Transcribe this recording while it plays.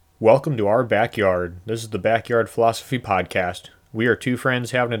Welcome to our backyard. This is the Backyard Philosophy Podcast. We are two friends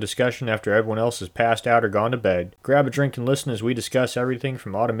having a discussion after everyone else has passed out or gone to bed. Grab a drink and listen as we discuss everything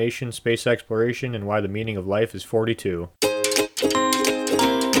from automation, space exploration, and why the meaning of life is 42.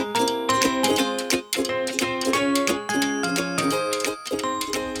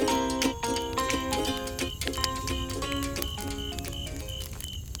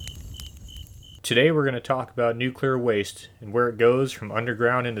 Today we're going to talk about nuclear waste and where it goes from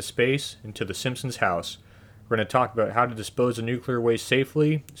underground into space into the Simpsons' house. We're going to talk about how to dispose of nuclear waste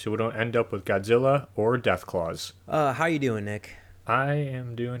safely so we don't end up with Godzilla or Deathclaws. How you doing, Nick? I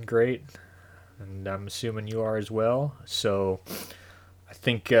am doing great, and I'm assuming you are as well. So I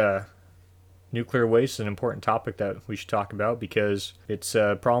think nuclear waste is an important topic that we should talk about because it's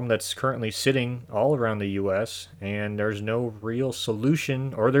a problem that's currently sitting all around the U.S. and there's no real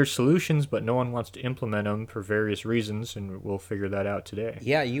solution, or there's solutions, but no one wants to implement them for various reasons, and we'll figure that out today.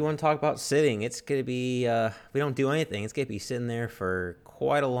 Yeah, you want to talk about sitting. It's going to be, we don't do anything. It's going to be sitting there for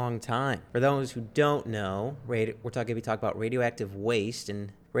quite a long time. For those who don't know, we're going to be talking about radioactive waste,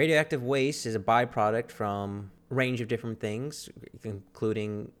 and radioactive waste is a byproduct from a range of different things,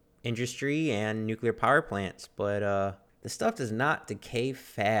 including industry and nuclear power plants, but the stuff does not decay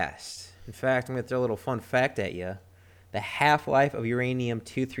fast. In fact, I'm going to throw a little fun fact at you. The half-life of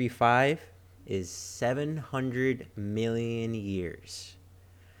uranium-235 is 700 million years.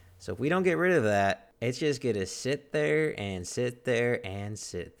 So if we don't get rid of that, it's just going to sit there and sit there and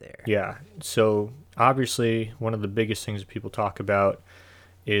sit there. Yeah, so obviously one of the biggest things that people talk about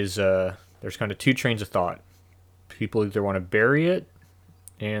is there's kind of two trains of thought. People either want to bury it,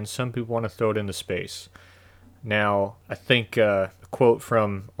 and some people want to throw it into space. Now, I think a quote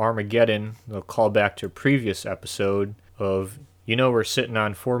from Armageddon, they'll call back to a previous episode of, we're sitting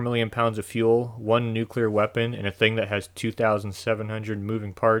on 4 million pounds of fuel, one nuclear weapon, and a thing that has 2,700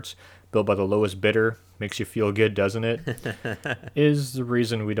 moving parts built by the lowest bidder. Makes you feel good, doesn't it? Is the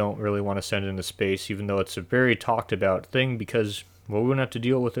reason we don't really want to send it into space, even though it's a very talked about thing because, we wouldn't have to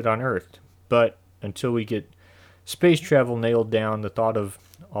deal with it on Earth. But until we get space travel nailed down, the thought of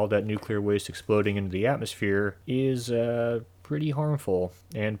all that nuclear waste exploding into the atmosphere is pretty harmful.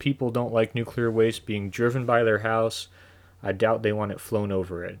 And people don't like nuclear waste being driven by their house. I doubt they want it flown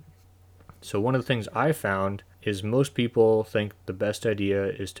over it. So one of the things I found is most people think the best idea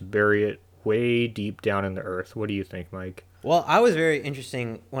is to bury it way deep down in the earth. What do you think, Mike? Well, I was very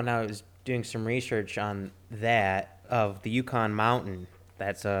interesting when I was doing some research on that of the Yukon Mountain.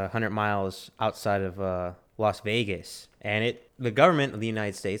 That's 100 miles outside of Las Vegas, and the government of the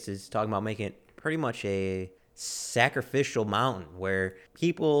United States is talking about making it pretty much a sacrificial mountain where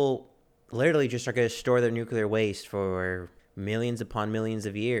people literally just are going to store their nuclear waste for millions upon millions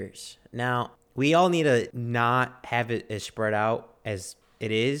of years. Now, we all need to not have it as spread out as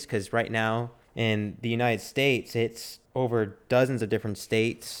it is, because right now in the United States, it's over dozens of different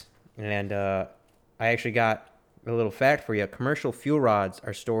states, and I actually got a little fact for you. Commercial fuel rods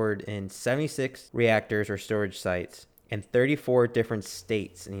are stored in 76 reactors or storage sites in 34 different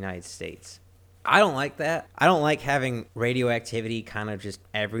states in the United States. I don't like that. I don't like having radioactivity kind of just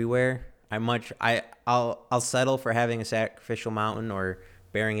everywhere. I'll settle for having a sacrificial mountain or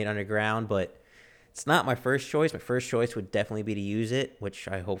burying it underground, but it's not my first choice. My first choice would definitely be to use it, which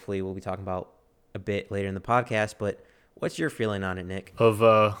I hopefully will be talking about a bit later in the podcast. But what's your feeling on it, Nick?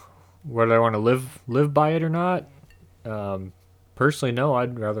 Of whether I want to live by it or not? Personally, no,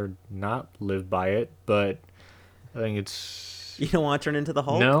 I'd rather not live by it, but I think it's... You don't want to turn into the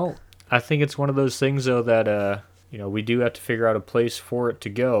Hulk? No, I think it's one of those things, though, that, we do have to figure out a place for it to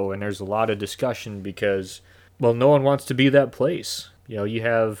go, and there's a lot of discussion because, well, no one wants to be that place. You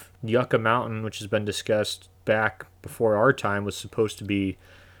have Yucca Mountain, which has been discussed back before our time, was supposed to be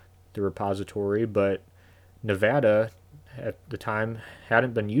the repository, but Nevada at the time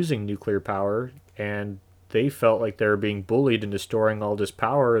hadn't been using nuclear power, and they felt like they were being bullied into storing all this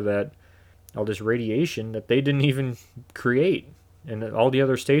power, all this radiation that they didn't even create, and all the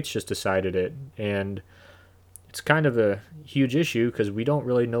other states just decided it. And it's kind of a huge issue because we don't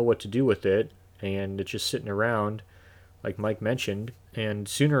really know what to do with it, and it's just sitting around, like Mike mentioned, and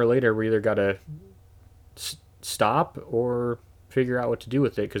sooner or later we either got to stop or figure out what to do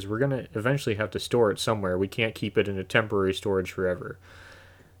with it, because we're going to eventually have to store it somewhere. We can't keep it in a temporary storage forever.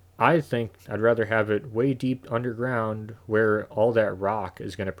 I think I'd rather have it way deep underground where all that rock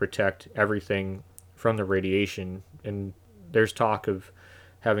is going to protect everything from the radiation. And there's talk of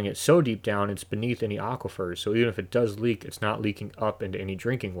having it so deep down it's beneath any aquifers. So even if it does leak, it's not leaking up into any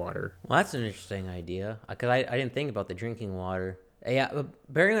drinking water. Well, that's an interesting idea, because I didn't think about the drinking water. Yeah,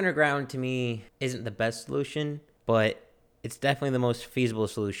 burying underground to me isn't the best solution, but it's definitely the most feasible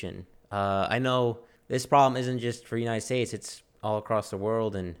solution. I know this problem isn't just for the United States; it's all across the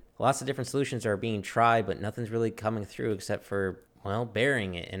world, and lots of different solutions are being tried, but nothing's really coming through except for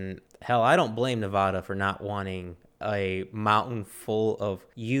burying it. And hell, I don't blame Nevada for not wanting a mountain full of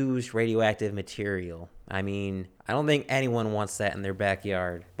used radioactive material. I mean, I don't think anyone wants that in their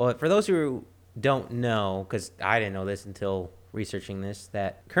backyard. But for those who don't know, because I didn't know this until researching this,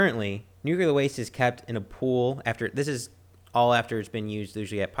 that currently nuclear waste is kept in a pool after this is all after it's been used,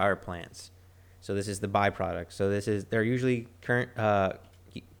 usually at power plants. So this is the byproduct. So they're usually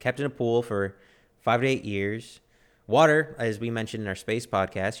kept in a pool for 5 to 8 years. Water, as we mentioned in our space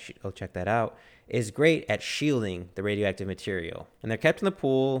podcast, you should go check that out, is great at shielding the radioactive material. And they're kept in the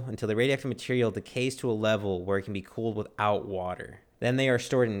pool until the radioactive material decays to a level where it can be cooled without water. Then they are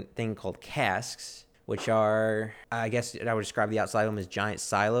stored in a thing called casks, which are, I guess I would describe the outside of them as giant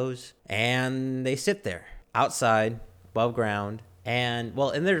silos. And they sit there outside, above ground. And,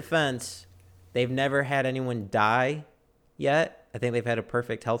 well, in their defense, they've never had anyone die yet. I think they've had a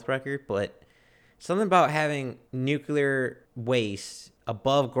perfect health record, but something about having nuclear waste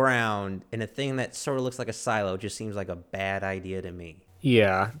above ground in a thing that sort of looks like a silo just seems like a bad idea to me.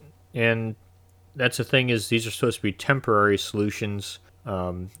 Yeah, and that's the thing is these are supposed to be temporary solutions.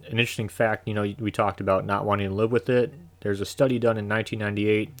 An interesting fact, we talked about not wanting to live with it. There's a study done in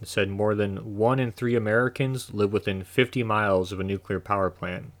 1998 that said more than 1 in 3 Americans live within 50 miles of a nuclear power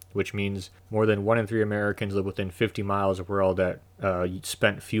plant, which means more than 1 in 3 Americans live within 50 miles of where all that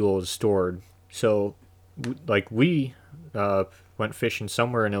spent fuel is stored. So, we went fishing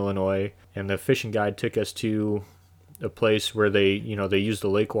somewhere in Illinois, and the fishing guide took us to a place where they use the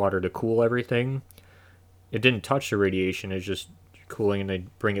lake water to cool everything. It didn't touch the radiation; it's just cooling, and they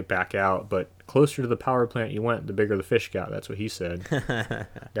bring it back out. But closer to the power plant you went, the bigger the fish got. That's what he said.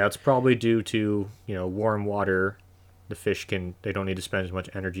 That's probably due to warm water. The fish they don't need to spend as much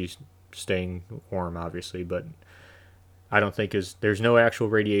energy staying warm, obviously, but I don't think there's no actual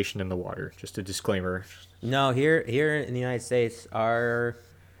radiation in the water. Just a disclaimer. No, here in the United States, our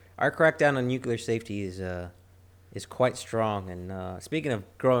crackdown on nuclear safety is quite strong. And speaking of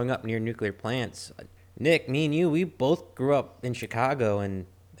growing up near nuclear plants, Nick, me and you, we both grew up in Chicago, and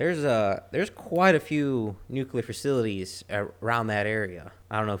there's quite a few nuclear facilities around that area.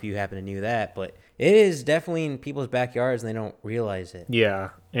 I don't know if you happen to knew that, but it is definitely in people's backyards, and they don't realize it. Yeah,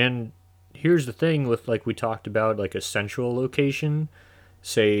 and here's the thing with, like we talked about, like a central location,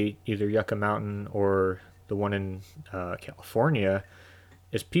 say either Yucca Mountain or the one in California,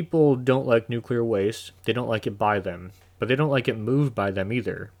 is people don't like nuclear waste. They don't like it by them, but they don't like it moved by them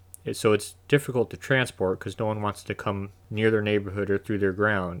either. So it's difficult to transport because no one wants to come near their neighborhood or through their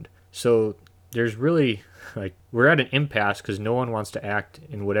ground. So there's really, we're at an impasse because no one wants to act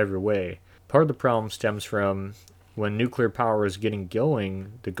in whatever way. Part of the problem stems from when nuclear power was getting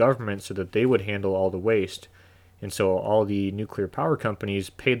going, the government said that they would handle all the waste. And so all the nuclear power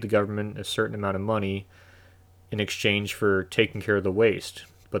companies paid the government a certain amount of money in exchange for taking care of the waste.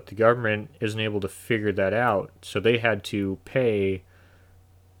 But the government isn't able to figure that out, so they had to pay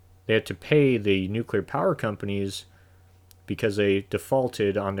the nuclear power companies because they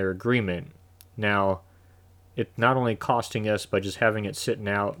defaulted on their agreement. Now, it's not only costing us by just having it sitting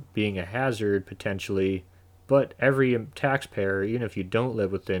out being a hazard potentially, but every taxpayer, even if you don't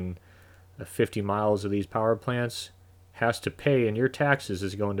live within 50 miles of these power plants, has to pay, and your taxes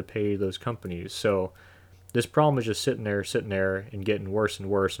is going to pay those companies. So this problem is just sitting there, and getting worse and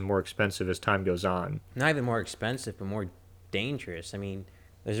worse and more expensive as time goes on. Not even more expensive, but more dangerous. I mean,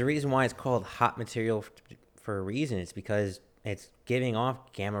 there's a reason why it's called hot material for a reason. It's because it's giving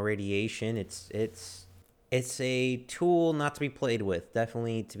off gamma radiation. It's a tool not to be played with,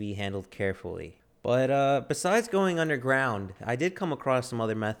 definitely to be handled carefully. But besides going underground, I did come across some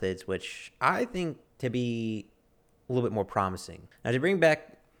other methods which I think to be a little bit more promising. Now, to bring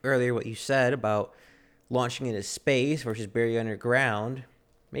back earlier what you said about launching into space versus burying underground,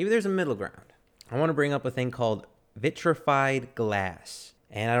 maybe there's a middle ground. I want to bring up a thing called vitrified glass.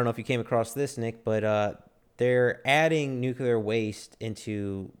 And I don't know if you came across this, Nick, but they're adding nuclear waste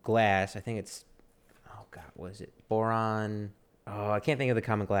into glass. I think it's, what is it? Boron. Oh, I can't think of the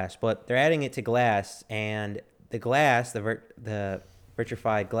common glass, but they're adding it to glass, and the glass, the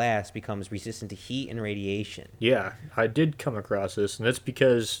vitrified glass, becomes resistant to heat and radiation. Yeah, I did come across this, and that's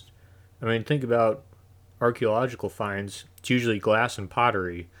because, think about archaeological finds. It's usually glass and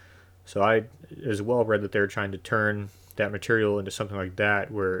pottery. So I as well read that they're trying to turn that material into something like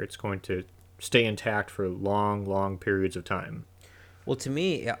that where it's going to stay intact for long, long periods of time. Well, to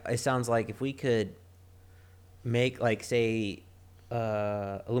me, it sounds like if we could make, say,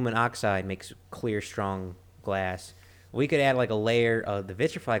 aluminum oxide makes clear, strong glass. We could add like a layer of the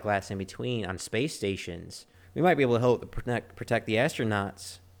vitrified glass in between on space stations. We might be able to help protect the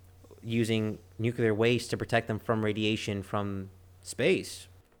astronauts using nuclear waste to protect them from radiation from space.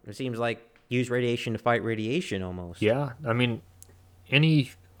 It seems like use radiation to fight radiation almost. Yeah, I mean,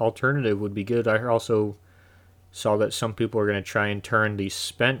 any alternative would be good. I also saw that some people are going to try and turn these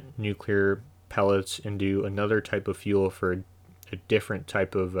spent nuclear pellets into another type of fuel for a different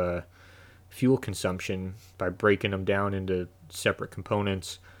type of fuel consumption by breaking them down into separate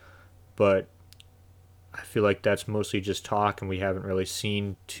components. But I feel like that's mostly just talk, and we haven't really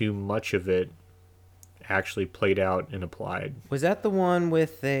seen too much of it actually played out and applied. Was that the one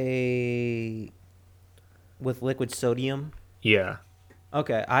with liquid sodium? Yeah,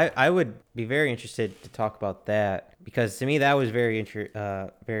 Okay, I would be very interested to talk about that because to me that was very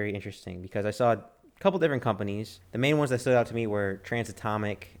interesting because I saw a couple different companies. The main ones that stood out to me were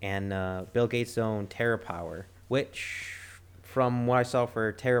Transatomic and Bill Gates' own TerraPower, which from what I saw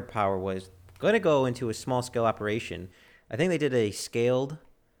for TerraPower was going to go into a small scale operation. I think they did a scaled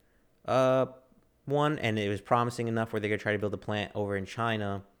uh, one, and it was promising enough where they could try to build a plant over in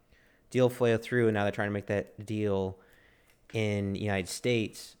China. Deal fell through, and now they're trying to make that deal in the United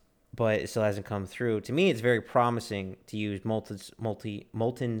States, but it still hasn't come through. To me, it's very promising to use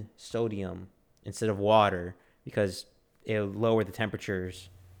molten sodium instead of water because it would lower the temperatures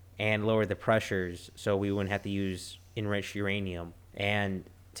and lower the pressures, so we wouldn't have to use enriched uranium. And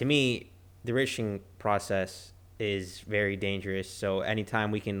to me, the enriching process is very dangerous. So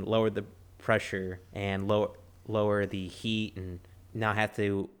anytime we can lower the pressure and lower the heat and not have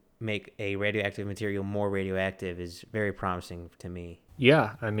to make a radioactive material more radioactive is very promising to me.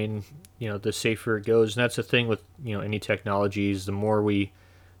 yeah. I mean, the safer it goes, and that's the thing with any technologies. The more we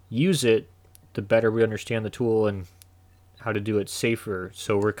use it, the better we understand the tool and how to do it safer.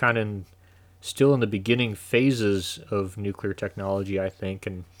 So we're kind of still in the beginning phases of nuclear technology, I think,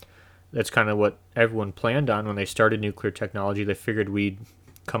 and that's kind of what everyone planned on when they started nuclear technology. They figured we'd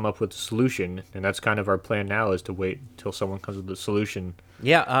come up with a solution, and that's kind of our plan now, is to wait until someone comes with a solution.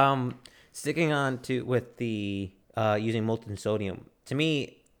 Yeah, sticking on to with the using molten sodium. To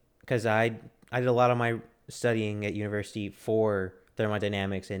me, because I did a lot of my studying at university for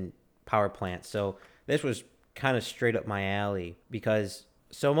thermodynamics and power plants, so this was kind of straight up my alley because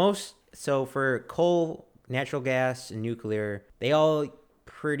so for coal, natural gas, and nuclear, they all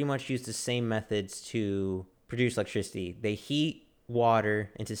pretty much use the same methods to produce electricity. They heat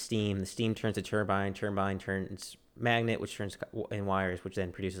water into steam. The steam turns a turbine. Turbine turns magnet, which turns in wires, which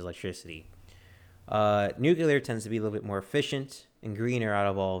then produces electricity. Nuclear tends to be a little bit more efficient and greener out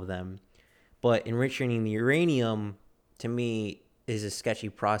of all of them. But enriching the uranium, to me, is a sketchy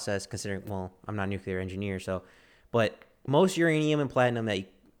process considering, well, I'm not a nuclear engineer, so, but most uranium and platinum that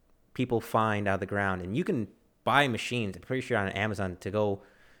people find out of the ground, and you can buy machines, I'm pretty sure on Amazon, to go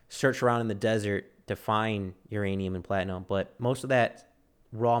search around in the desert to find uranium and platinum, but most of that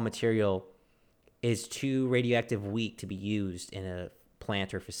raw material is too radioactive weak to be used in a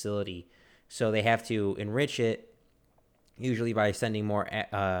plant or facility. So they have to enrich it, usually by sending more,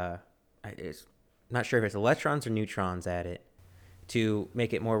 not sure if it's electrons or neutrons at it, to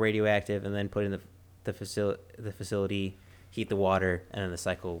make it more radioactive, and then put in the facility, heat the water, and then the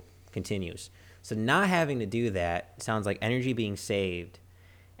cycle continues. So not having to do that sounds like energy being saved,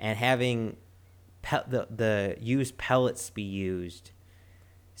 and having the used pellets be used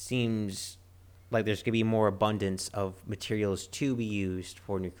seems like there's going to be more abundance of materials to be used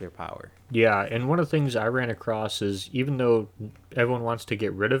for nuclear power. Yeah, and one of the things I ran across is even though everyone wants to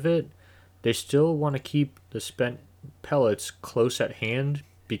get rid of it, they still want to keep the spent pellets close at hand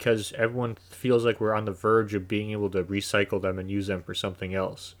because everyone feels like we're on the verge of being able to recycle them and use them for something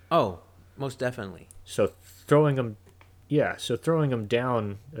else. Oh, most definitely. So throwing them, yeah, so throwing them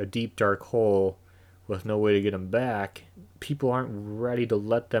down a deep dark hole with no way to get them back, people aren't ready to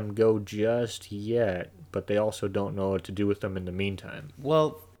let them go just yet, but they also don't know what to do with them in the meantime.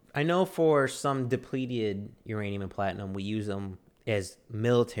 Well, I know for some depleted uranium and platinum, we use them as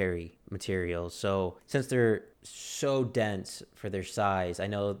military materials. So since they're so dense for their size, I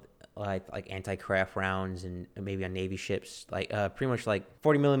know like anti-craft rounds and maybe on Navy ships, like pretty much like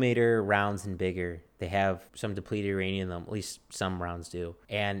 40 millimeter rounds and bigger. They have some depleted uranium in them, at least some rounds do,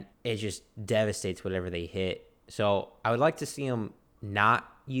 and it just devastates whatever they hit. So I would like to see them not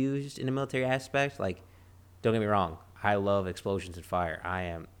used in a military aspect. Like, don't get me wrong, I love explosions and fire.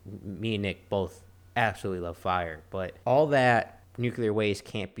 Me and Nick both absolutely love fire, but all that nuclear waste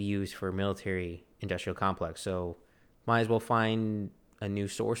can't be used for military industrial complex. So might as well find a new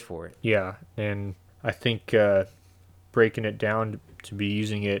source for it. Yeah, and I think breaking it down to be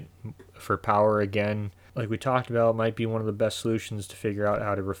using it for power again like we talked about, might be one of the best solutions to figure out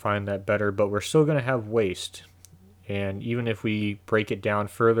how to refine that better, but we're still going to have waste. And even if we break it down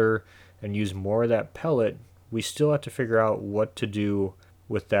further and use more of that pellet, we still have to figure out what to do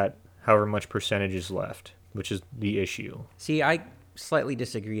with that, however much percentage is left, which is the issue. See, I slightly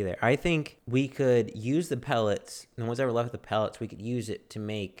disagree there. I think we could use the pellets, and what's ever left of the pellets, we could use it to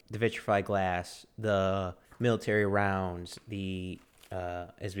make the vitrified glass, the military rounds, the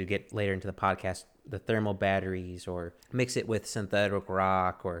as we get later into the podcast, the thermal batteries, or mix it with synthetic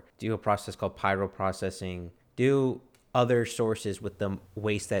rock, or do a process called pyroprocessing, do other sources with the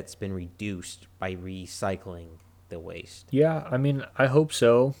waste that's been reduced by recycling the waste. Yeah, I mean, I hope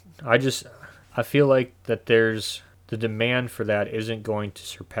so. I feel like that there's the demand for that isn't going to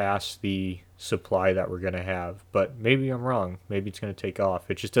surpass the supply that we're going to have. But maybe I'm wrong. Maybe it's going to take off.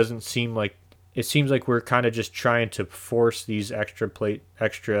 It just doesn't seem like it seems like we're kind of just trying to force these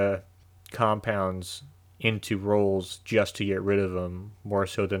extra compounds into rolls just to get rid of them, more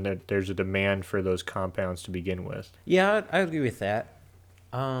so than that there's a demand for those compounds to begin with. Yeah, I agree with that.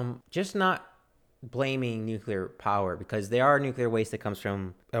 Just not blaming nuclear power, because there are nuclear waste that comes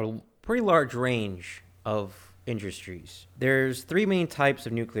from a pretty large range of industries. There's three main types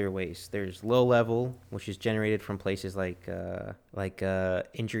of nuclear waste. There's low level, which is generated from places like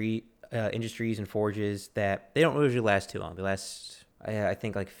industries and forges that they don't usually last too long. They last, I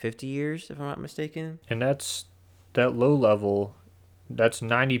think, like 50 years, if I'm not mistaken. And that's that low level. That's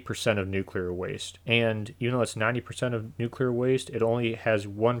 90% of nuclear waste. And even though it's 90% of nuclear waste, it only has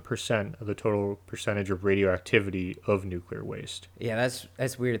 1% of the total percentage of radioactivity of nuclear waste. Yeah,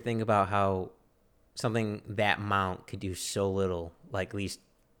 that's weird to think about how something that amount could do so little, like at least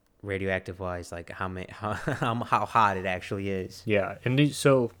radioactive wise, like how hot it actually is. Yeah, and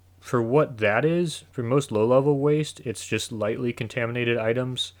so for what that is, for most low level waste, it's just lightly contaminated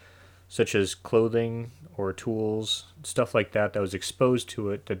items such as clothing or tools, stuff like that was exposed to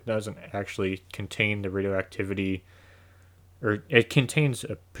it that doesn't actually contain the radioactivity, or it contains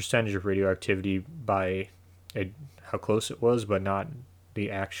a percentage of radioactivity by how close it was, but not the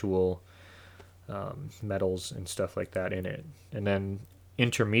actual metals and stuff like that in it. And then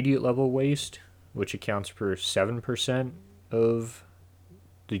intermediate level waste, which accounts for 7% of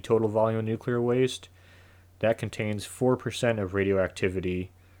the total volume of nuclear waste, that contains 4% of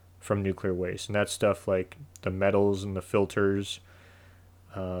radioactivity from nuclear waste. And that's stuff like the metals and the filters.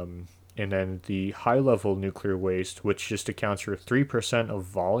 And then the high level nuclear waste, which just accounts for 3% of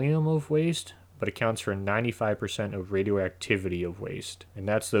volume of waste, but accounts for 95% of radioactivity of waste. And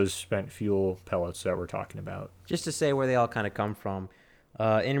that's those spent fuel pellets that we're talking about. Just to say where they all kind of come from.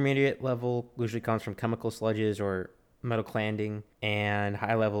 Intermediate level usually comes from chemical sludges or metal clanding, and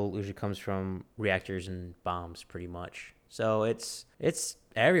high level usually comes from reactors and bombs, pretty much. So it's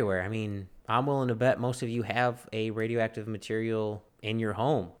everywhere. I mean, I'm willing to bet most of you have a radioactive material in your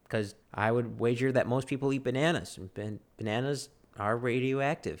home, because I would wager that most people eat bananas. Bananas are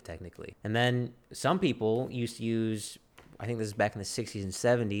radioactive, technically. And then some people used to use, I think this is back in the 60s and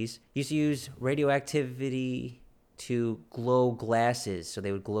 70s, used to use radioactivity to glow glasses, so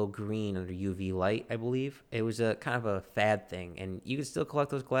they would glow green under UV light, I believe. It was a kind of a fad thing, and you could still collect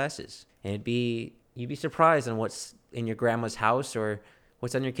those glasses. And you'd be surprised on what's in your grandma's house or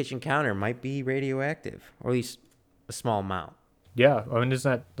what's on your kitchen counter might be radioactive, or at least a small amount. Yeah, I mean,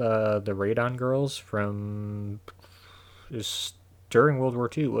 isn't that the Radon girls from during World War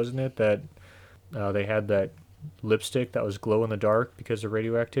II, wasn't it? That they had that lipstick that was glow in the dark because of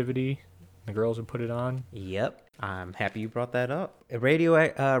radioactivity. The girls would put it on. Yep. I'm happy you brought that up.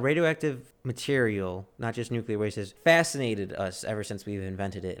 Radioactive material, not just nuclear waste, has fascinated us ever since we've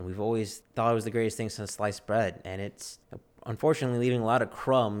invented it. And we've always thought it was the greatest thing since sliced bread. And it's unfortunately leaving a lot of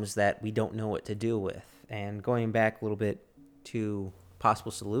crumbs that we don't know what to do with. And going back a little bit to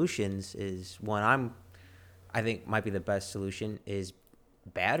possible solutions, is one I think might be the best solution is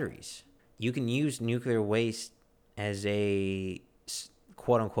batteries. You can use nuclear waste as a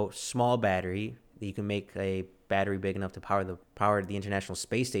quote unquote small battery. You can make a battery big enough to power the International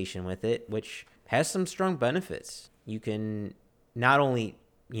Space Station with it, which has some strong benefits. You can not only,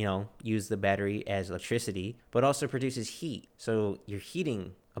 use the battery as electricity, but also produces heat. So your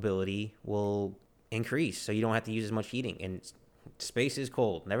heating ability will increase, so you don't have to use as much heating. And space is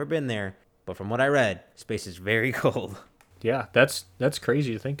cold. Never been there, but from what I read, space is very cold. Yeah, that's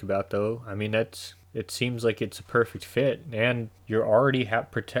crazy to think about, though. I mean, it seems like it's a perfect fit, and you're already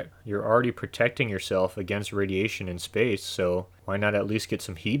protecting yourself against radiation in space. So why not at least get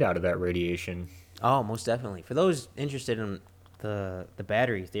some heat out of that radiation? Oh, most definitely. For those interested in the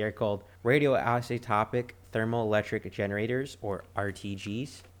batteries, they are called radioisotopic thermoelectric generators, or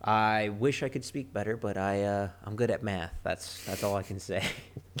RTGs. I wish I could speak better, but I'm good at math. That's all I can say.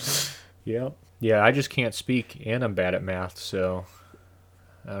 Yep. Yeah, I just can't speak, and I'm bad at math, so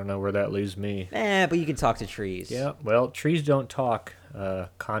I don't know where that leaves me. But you can talk to trees. Yeah, well, trees don't talk,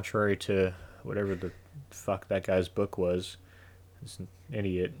 contrary to whatever the fuck that guy's book was. He's an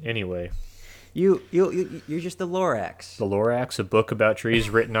idiot. Anyway, You're just the Lorax. The Lorax, a book about trees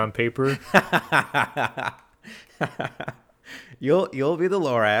written on paper. You'll be the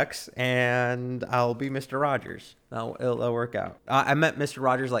Lorax, and I'll be Mr. Rogers. It'll work out. I meant Mr.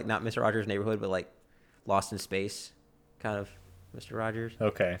 Rogers, like not Mr. Rogers' Neighborhood, but like Lost in Space, kind of Mr. Rogers.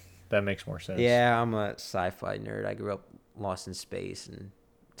 Okay, that makes more sense. Yeah, I'm a sci-fi nerd. I grew up Lost in Space and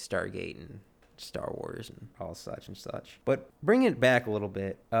Stargate and Star Wars and all such and such. But bring it back a little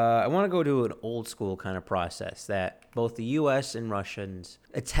bit. I want to go to an old school kind of process that both the U.S. and Russians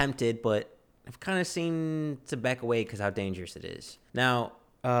attempted, but I've kind of seen to back away because how dangerous it is. Now,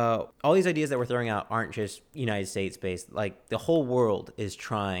 all these ideas that we're throwing out aren't just United States based. Like the whole world is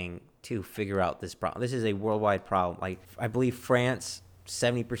trying to figure out this problem. This is a worldwide problem. Like I believe France,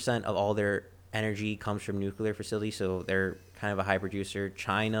 70% of all their energy comes from nuclear facilities, so they're kind of a high producer.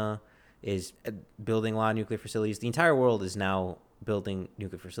 China is building a lot of nuclear facilities. The entire world is now building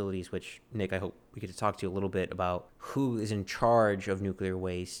nuclear facilities, which, Nick, I hope we get to talk to you a little bit about who is in charge of nuclear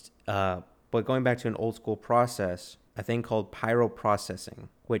waste. But going back to an old school process, a thing called pyroprocessing,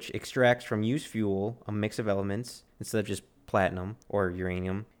 which extracts from used fuel a mix of elements instead of just platinum or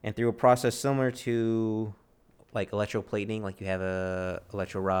uranium, and through a process similar to like electroplating, like you have a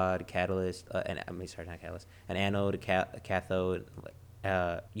electrorod, catalyst, an anode, a cathode,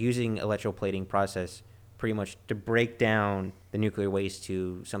 using electroplating process pretty much to break down the nuclear waste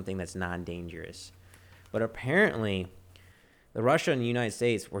to something that's non-dangerous. But apparently, the Russia and the United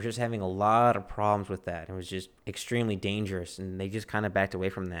States were just having a lot of problems with that. It was just extremely dangerous, and they just kind of backed away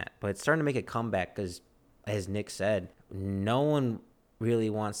from that. But it's starting to make a comeback because, as Nick said, no one really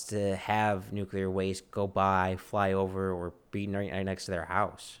wants to have nuclear waste go by, fly over, or be right next to their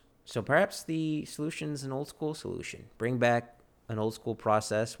house. So perhaps the solution's an old school solution. Bring back an old school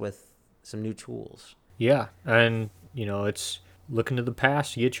process with some new tools. Yeah, and, it's looking to the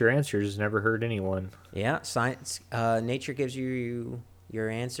past to get your answers never hurt anyone. Yeah, science, nature gives you your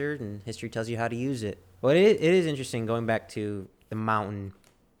answer, and history tells you how to use it. But it is interesting going back to the mountain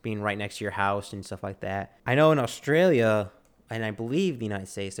being right next to your house and stuff like that. I know in Australia, and I believe the United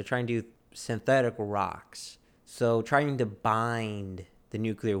States, they're trying to do synthetic rocks. So trying to bind the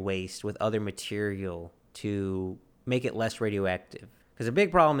nuclear waste with other material to make it less radioactive. Because the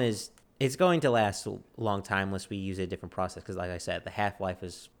big problem is it's going to last a long time unless we use a different process. Because like I said, the half-life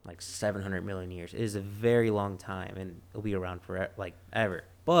is like 700 million years. It is a very long time, and it'll be around for like ever.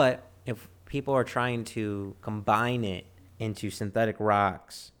 But if people are trying to combine it into synthetic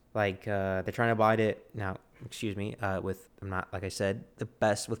rocks, like they're trying to bind it now, with, I'm not, like I said, the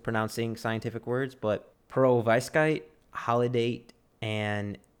best with pronouncing scientific words, but perovskite, halidate,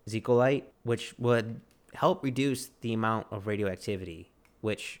 and zeolite, which would help reduce the amount of radioactivity,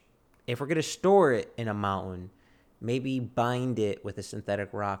 which if we're going to store it in a mountain, maybe bind it with a synthetic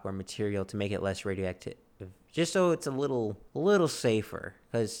rock or material to make it less radioactive, just so it's a little safer.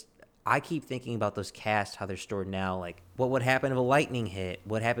 Because I keep thinking about those casts, how they're stored now. Like, what would happen if a lightning hit?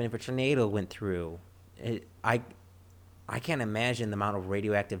 What happened if a tornado went through? I can't imagine the amount of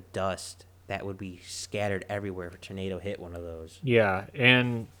radioactive dust that would be scattered everywhere if a tornado hit one of those. Yeah,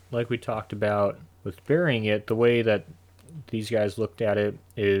 and like we talked about with burying it, the way that these guys looked at it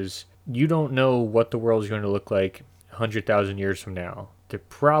is you don't know what the world is going to look like 100,000 years from now. There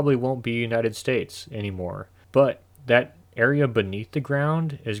probably won't be United States anymore. But that area beneath the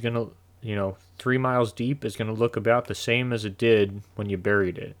ground is going to, 3 miles deep is going to look about the same as it did when you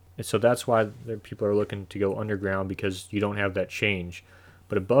buried it. And so that's why people are looking to go underground, because you don't have that change.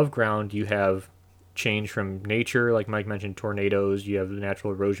 But above ground, you have change from nature, like Mike mentioned, tornadoes, you have the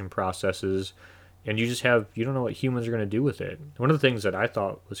natural erosion processes, and you don't know what humans are going to do with it. One of the things that I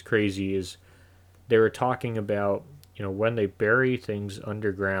thought was crazy is they were talking about, when they bury things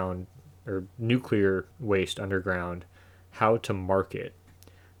underground or nuclear waste underground, how to market.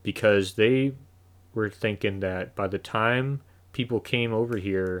 Because they were thinking that by the time people came over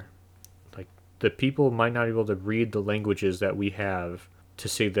here, like the people might not be able to read the languages that we have to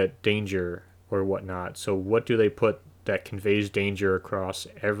say that danger or whatnot. So what do they put that conveys danger across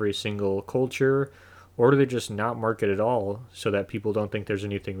every single culture? Or do they just not market at all so that people don't think there's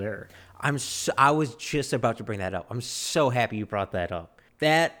anything there? I was just about to bring that up. I'm so happy you brought that up.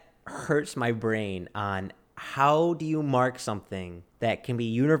 That hurts my brain on how do you mark something that can be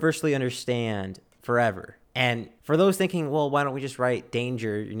universally understood forever. And for those thinking, well, why don't we just write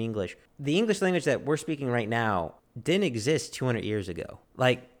danger in English? The English language that we're speaking right now didn't exist 200 years ago.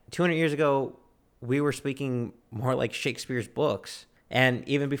 Like 200 years ago, we were speaking more like Shakespeare's books. And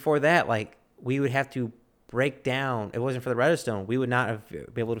even before that, like we would have to break down. If it wasn't for the redstone, we would not have been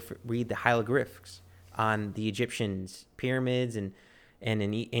able to read the hieroglyphs on the Egyptians' pyramids and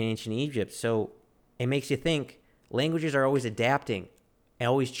in ancient Egypt. So it makes you think languages are always adapting,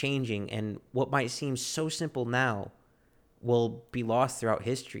 always changing, and what might seem so simple now will be lost throughout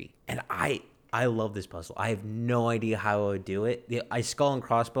history. And I love this puzzle. I have no idea how I would do it. I skull and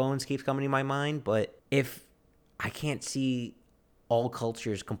crossbones keeps coming to my mind, but if I can't see all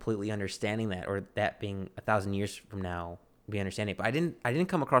cultures completely understanding that, or that being 1,000 years from now be understanding it. But I didn't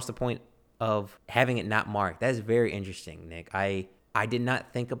come across the point of having it not marked. That is very interesting, Nick. I did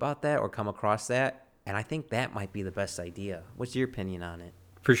not think about that or come across that, and I think that might be the best idea. What's your opinion on it?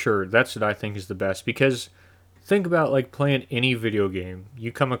 For sure, that's what I think is the best, because think about like playing any video game.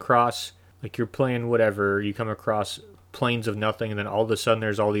 You come across, like you're playing whatever, you come across plains of nothing, and then all of a sudden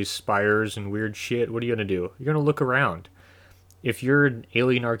there's all these spires and weird shit. What are you going to do? You're going to look around. If you're an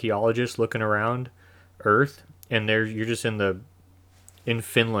alien archaeologist looking around Earth, and you're just in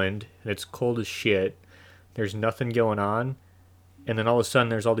Finland and it's cold as shit, there's nothing going on, and then all of a sudden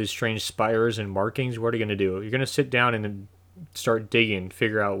there's all these strange spires and markings. What are you going to do? You're going to sit down and start digging,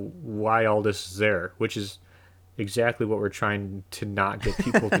 figure out why all this is there, which is exactly what we're trying to not get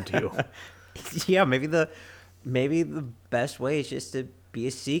people to do. Yeah, maybe the best way is just to be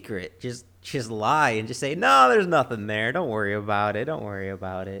a secret. Just lie and just say, no, there's nothing there. Don't worry about it. Don't worry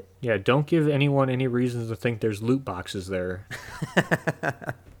about it. Yeah, don't give anyone any reasons to think there's loot boxes there.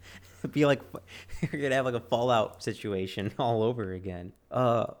 Be like you're gonna have like a Fallout situation all over again.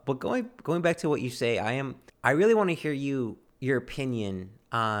 But going back to what you say, I really want to hear your opinion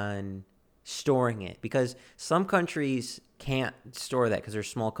on storing it, because some countries can't store that because they're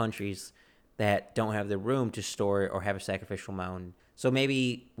small countries that don't have the room to store it or have a sacrificial mountain. So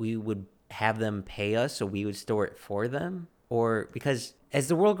maybe we would have them pay us so we would store it for them, or because as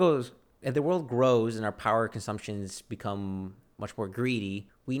the world grows and our power consumptions become much more greedy,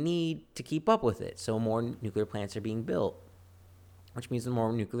 we need to keep up with it. So more nuclear plants are being built, which means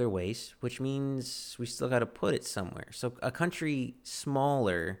more nuclear waste, which means we still got to put it somewhere. So a country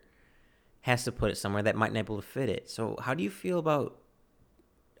smaller has to put it somewhere that might not be able to fit it. So how do you feel about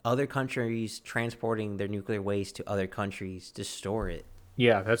other countries transporting their nuclear waste to other countries to store it?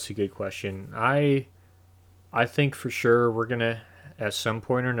 Yeah, that's a good question. I think for sure we're gonna at some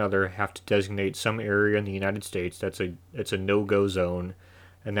point or another have to designate some area in the United States it's a no-go zone,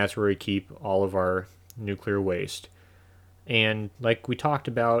 and that's where we keep all of our nuclear waste. And like we talked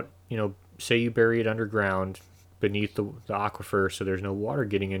about, say you bury it underground beneath the aquifer so there's no water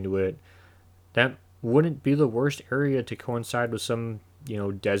getting into it, that wouldn't be the worst area to coincide with some,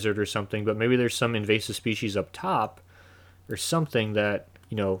 desert or something, but maybe there's some invasive species up top or something that,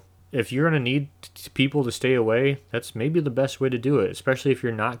 if you're going to need people to stay away, that's maybe the best way to do it, especially if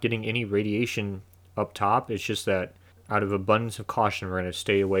you're not getting any radiation up top. It's just that out of abundance of caution, we're going to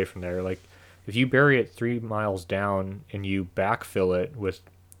stay away from there. Like, if you bury it 3 miles down and you backfill it with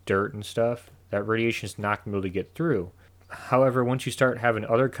dirt and stuff, that radiation is not going to be able to get through. However, once you start having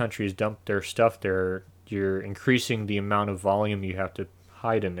other countries dump their stuff there, you're increasing the amount of volume you have to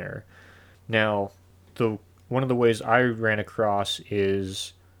hide in there. Now, one of the ways I ran across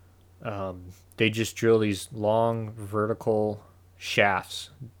is they just drill these long vertical shafts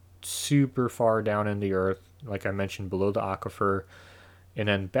super far down in the earth, like I mentioned, below the aquifer, and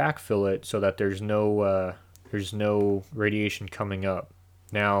then backfill it so that there's no radiation coming up.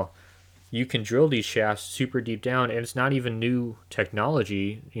 Now, you can drill these shafts super deep down, and it's not even new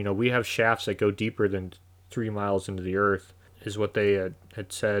technology. We have shafts that go deeper than 3 miles into the earth, is what they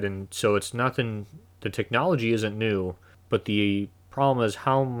had said, and so it's nothing. The technology isn't new, but the problem is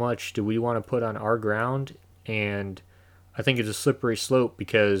how much do we want to put on our ground, and I think it's a slippery slope,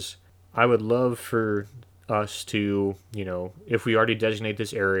 because I would love for us to, if we already designate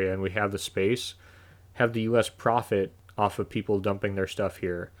this area and we have the space, have the U.S. profit off of people dumping their stuff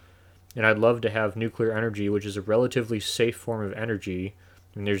here. And I'd love to have nuclear energy, which is a relatively safe form of energy.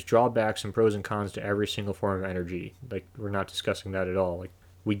 And there's drawbacks and pros and cons to every single form of energy. Like, we're not discussing that at all. Like,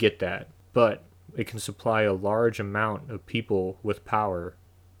 we get that. But it can supply a large amount of people with power.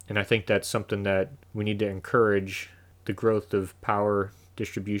 And I think that's something that we need to encourage, the growth of power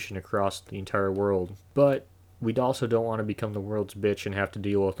distribution across the entire world. But we also don't want to become the world's bitch and have to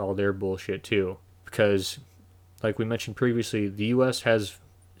deal with all their bullshit too. Because, like we mentioned previously, the U.S. has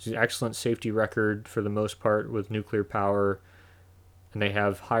an excellent safety record for the most part with nuclear power, and they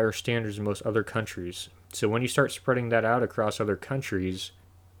have higher standards than most other countries. So when you start spreading that out across other countries,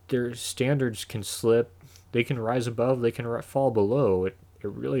 their standards can slip. They can rise above, they can fall below. It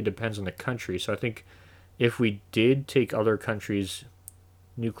really depends on the country. So I think if we did take other countries'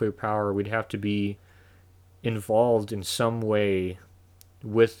 nuclear power, we'd have to be involved in some way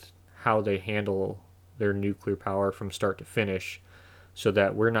with how they handle their nuclear power from start to finish so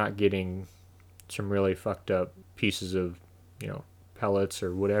that we're not getting some really fucked up pieces of, pellets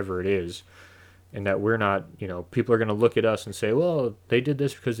or whatever it is. And that we're not, people are going to look at us and say, well, they did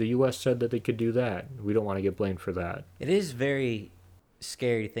this because the U.S. said that they could do that. We don't want to get blamed for that. It is very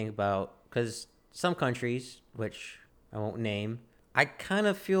scary to think about because some countries, which I won't name, I kind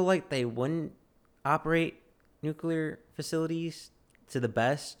of feel like they wouldn't operate nuclear facilities to the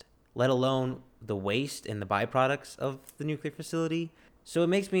best, let alone the waste and the byproducts of the nuclear facility. So it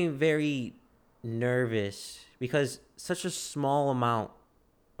makes me very nervous because such a small amount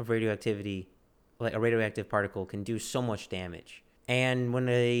of radioactivity, like a radioactive particle, can do so much damage. And when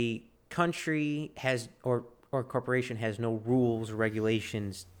a country has or corporation has no rules or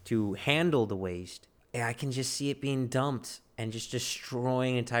regulations to handle the waste, I can just see it being dumped and just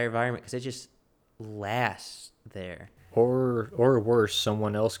destroying an entire environment because it just lasts there. Or worse,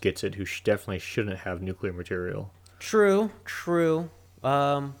 someone else gets it who definitely shouldn't have nuclear material. True.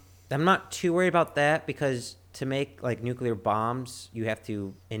 I'm not too worried about that because to make like nuclear bombs, you have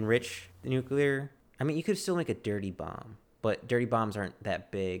to enrich the nuclear. I mean, you could still make a dirty bomb, but dirty bombs aren't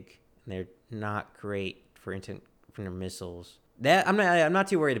that big. And they're not great for missiles. That I'm not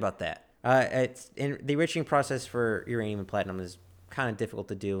too worried about that. It's in the enriching process for uranium and platinum is kind of difficult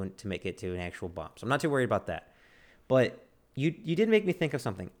to do and to make it to an actual bomb. So I'm not too worried about that. But you did make me think of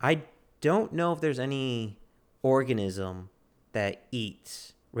something. I don't know if there's any organism that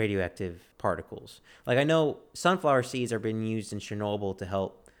eats radioactive particles. Like I know sunflower seeds are being used in Chernobyl to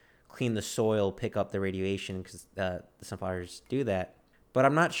help clean the soil, pick up the radiation because the sunflowers do that. But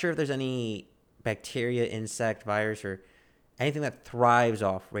I'm not sure if there's any bacteria, insect, virus, or anything that thrives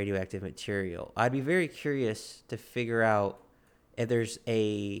off radioactive material. I'd be very curious to figure out if there's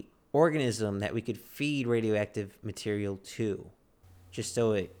a organism that we could feed radioactive material to, just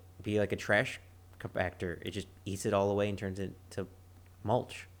so it be like a trash compactor. It just eats it all away and turns it to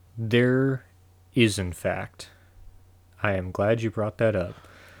mulch. There is, in fact. I am glad you brought that up.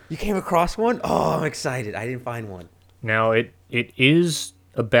 You came across one? Oh, I'm excited. I didn't find one. Now, it is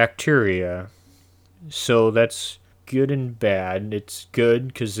a bacteria, so that's good and bad. It's good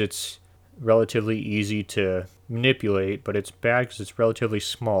because it's relatively easy to manipulate, but it's bad because it's relatively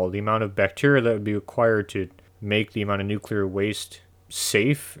small. The amount of bacteria that would be required to make the amount of nuclear waste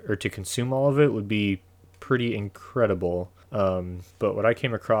safe or to consume all of it would be pretty incredible. But what I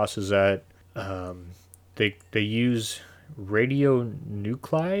came across is that they use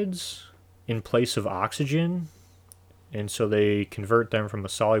radionuclides in place of oxygen, and so they convert them from a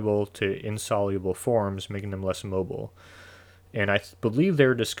soluble to insoluble forms, making them less mobile. And I believe they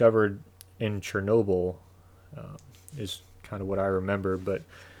were discovered in Chernobyl, is kind of what I remember. But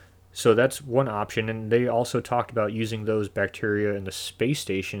so that's one option, and they also talked about using those bacteria in the space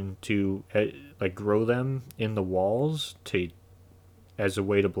station to like grow them in the walls to as a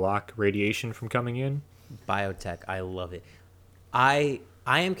way to block radiation from coming in. Biotech, I love it. I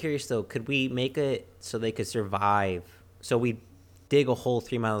am curious though, could we make it so they could survive? So we dig a hole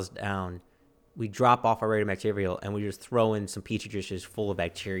 3 miles down, we drop off our radioactive material, and we just throw in some petri dishes full of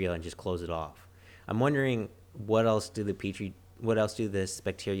bacteria and just close it off. I'm wondering what else do this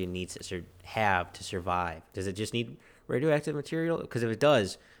bacteria need to have to survive? Does it just need radioactive material? Because if it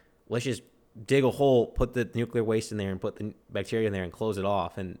does, let's just dig a hole, put the nuclear waste in there, and put the bacteria in there and close it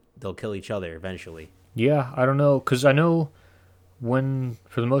off, and they'll kill each other eventually. Yeah, I don't know, because I know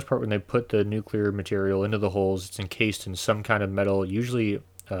for the most part, when they put the nuclear material into the holes, it's encased in some kind of metal, usually,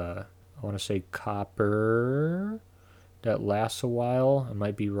 I want to say copper, that lasts a while. I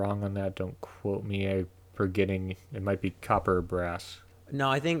might be wrong on that. Don't quote me. I'm forgetting. It might be copper or brass. No,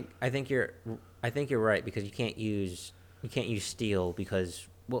 I think you're right because you can't use steel because,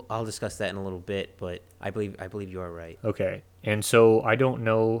 well, I'll discuss that in a little bit, but I believe you are right. Okay, and so I don't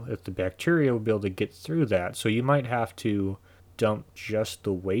know if the bacteria will be able to get through that. So you might have to dump just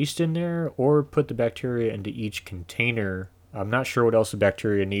the waste in there or put the bacteria into each container. I'm not sure what else the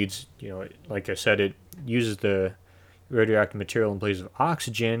bacteria needs. Like I said, it uses the radioactive material in place of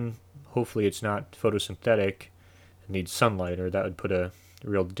oxygen. Hopefully it's not photosynthetic. It needs sunlight, or that would put a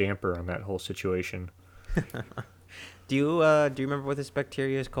real damper on that whole situation. Do you remember what this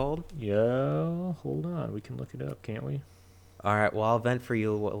bacteria is called? Yeah, hold on. We can look it up, can't we? All right, well, I'll vent for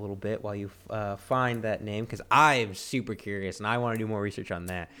you a little bit while you find that name because I'm super curious and I want to do more research on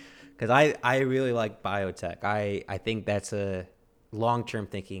that because I really like biotech. I think that's a long-term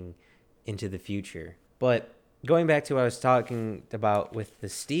thinking into the future. But going back to what I was talking about with the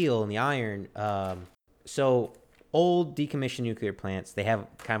steel and the iron, so old decommissioned nuclear plants, they have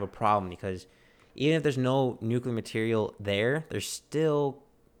kind of a problem because even if there's no nuclear material there, there's still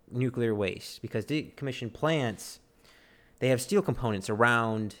nuclear waste because decommissioned plants, they have steel components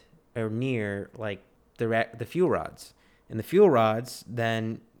around or near like the fuel rods, and the fuel rods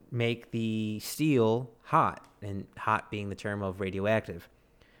then make the steel hot, and hot being the term of radioactive.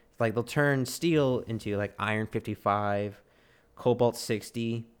 Like they'll turn steel into like iron 55, cobalt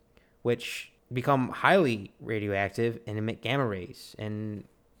 60, which become highly radioactive and emit gamma rays and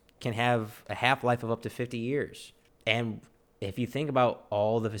can have a half-life of up to 50 years. And if you think about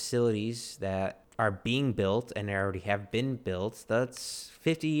all the facilities that are being built and already have been built, that's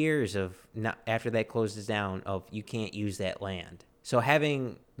 50 years of not, after that closes down, of you can't use that land. So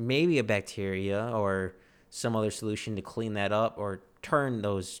having maybe a bacteria or some other solution to clean that up or turn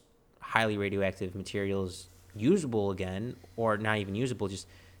those highly radioactive materials usable again, or not even usable, just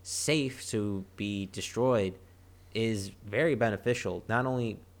safe to be destroyed, is very beneficial, not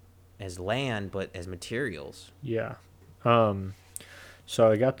only as land but as materials. Yeah.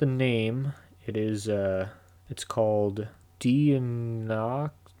 So I got the name. It is it's called Dionysus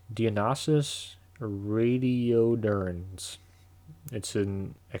radiodurans. It's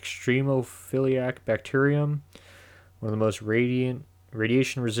an extremophiliac bacterium, one of the most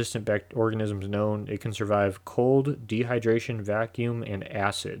radiation-resistant organisms known. It can survive cold, dehydration, vacuum, and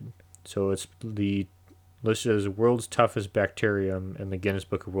acid. So it's listed as world's toughest bacterium in the Guinness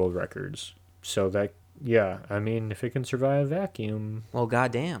Book of World Records. So that, yeah, I mean, if it can survive vacuum, well,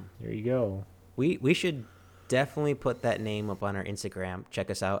 goddamn, there you go. We should definitely put that name up on our Instagram. Check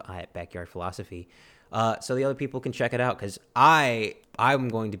us out at Backyard Philosophy, so the other people can check it out. Because I'm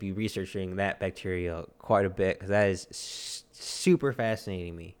going to be researching that bacteria quite a bit because that is super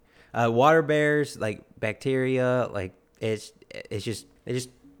fascinating me. Water bears, like bacteria, like it just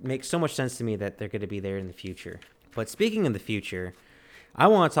makes so much sense to me that they're going to be there in the future. But speaking of the future, I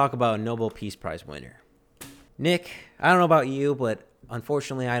want to talk about a Nobel Peace Prize winner. Nick, I don't know about you, but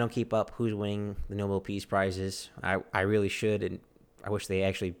unfortunately, I don't keep up who's winning the Nobel Peace Prizes. I really should, and I wish they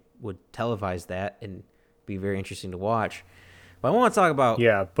actually would televise that and be very interesting to watch. But I want to talk about...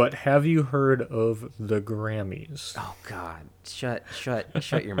 Yeah, but have you heard of the Grammys? Oh, God. Shut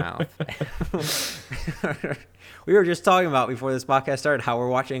your mouth. We were just talking about before this podcast started how we're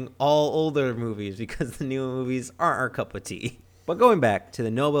watching all older movies because the new movies aren't our cup of tea. But going back to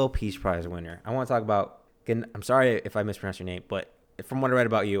the Nobel Peace Prize winner, I want to talk about... I'm sorry if I mispronounced your name, but from what I read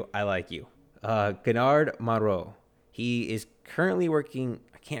about you, I like you. Bernard Moreau. He is currently working...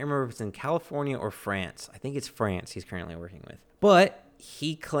 I can't remember if it's in California or France. I think it's France he's currently working with. But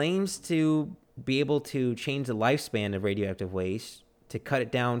he claims to be able to change the lifespan of radioactive waste to cut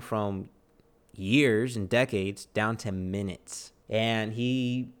it down from years and decades down to minutes. And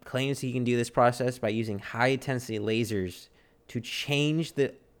he claims he can do this process by using high-intensity lasers to change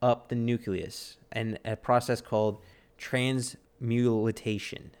up the nucleus, and a process called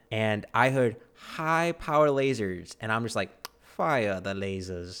transmutation. And I heard high-power lasers, and I'm just like, fire the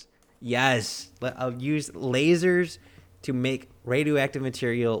lasers. Yes, I'll use lasers to make radioactive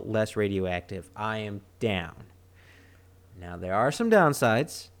material less radioactive. I am down. Now, there are some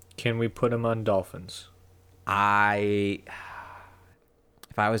downsides. Can we put them on dolphins? If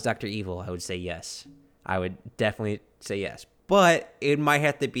I was Dr. Evil, I would say yes. I would definitely say yes. But it might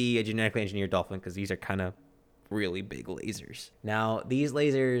have to be a genetically engineered dolphin because these are kind of really big lasers. Now, these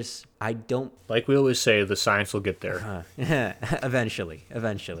lasers, I don't... Like we always say, the science will get there. Eventually.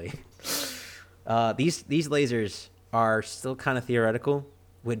 These lasers are still kind of theoretical,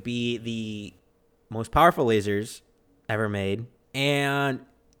 would be the most powerful lasers ever made, and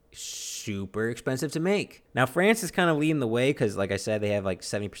super expensive to make. Now, France is kind of leading the way because, like I said, they have like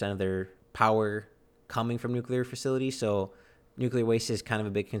 70% of their power coming from nuclear facilities, so nuclear waste is kind of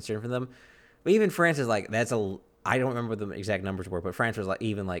a big concern for them. But even France is like, I don't remember what the exact numbers were, but France was like,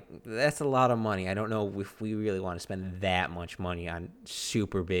 that's a lot of money. I don't know if we really want to spend that much money on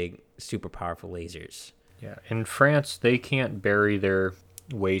super big, super powerful lasers. Yeah, in France, they can't bury their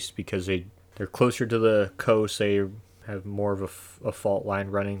waste because they're closer to the coast. They have more of a fault line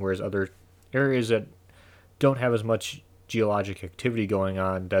running, whereas other areas that don't have as much geologic activity going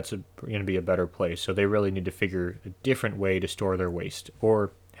on, that's going to be a better place. So they really need to figure a different way to store their waste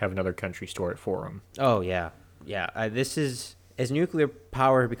or have another country store it for them. Oh, yeah. Yeah, this is... As nuclear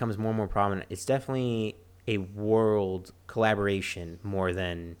power becomes more and more prominent, it's definitely a world collaboration more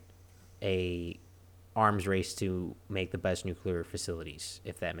than a arms race to make the best nuclear facilities,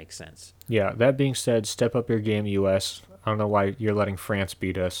 if that makes sense. Yeah, that being said, step up your game, U.S. I don't know why you're letting France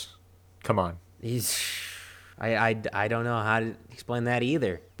beat us. Come on. I don't know how to explain that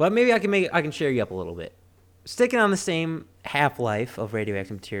either. But maybe I can share you up a little bit. Sticking on the same half-life of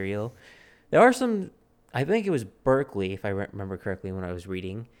radioactive material, there are some, I think it was Berkeley, if I remember correctly when I was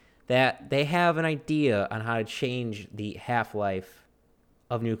reading, that they have an idea on how to change the half-life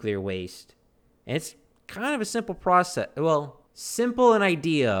of nuclear waste. And it's kind of a simple process. Well, simple in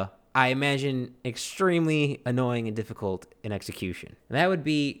idea, I imagine extremely annoying and difficult in execution. And that would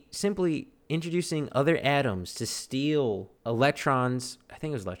be simply introducing other atoms to steal electrons. I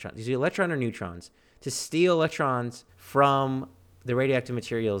think it was electrons. Is it electron or neutrons? To steal electrons from the radioactive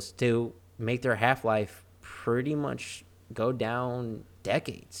materials to make their half-life pretty much go down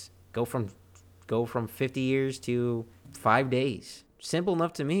decades. Go from 50 years to 5 days. Simple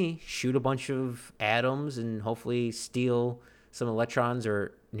enough to me. Shoot a bunch of atoms and hopefully steal some electrons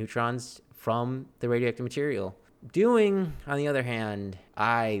or neutrons from the radioactive material. Doing, on the other hand,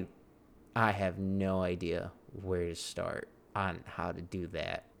 I have no idea where to start on how to do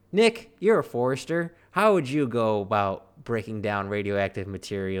that. Nick, you're a forester. How would you go about breaking down radioactive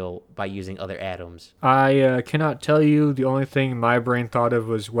material by using other atoms? I cannot tell you. The only thing my brain thought of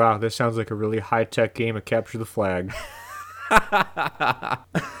was, wow, this sounds like a really high-tech game of Capture the Flag.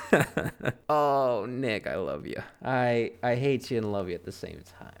 Oh, Nick, I love you. I hate you and love you at the same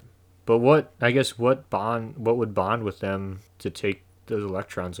time. But what would bond with them to take those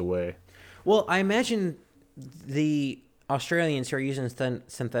electrons away? Well, I imagine the Australians who are using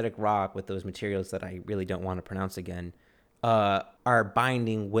synthetic rock with those materials that I really don't want to pronounce again are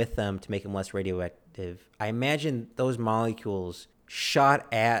binding with them to make them less radioactive. I imagine those molecules shot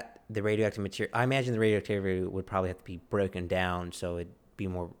at the radioactive material. I imagine the radioactivity would probably have to be broken down so it'd be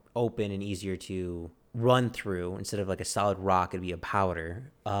more open and easier to run through. Instead of like a solid rock, it'd be a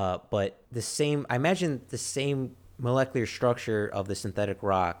powder. But I imagine the same molecular structure of the synthetic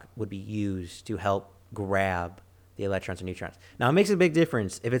rock would be used to help grab the electrons or neutrons. Now, it makes a big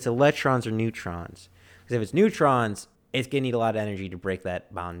difference if it's electrons or neutrons. Because if it's neutrons, it's going to need a lot of energy to break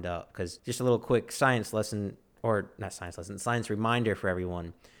that bond up. Because just a little quick science lesson, or not science lesson, science reminder for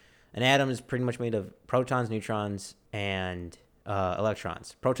everyone. An atom is pretty much made of protons, neutrons, and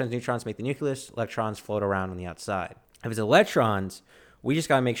electrons. Protons, neutrons make the nucleus. Electrons float around on the outside. If it's electrons, we just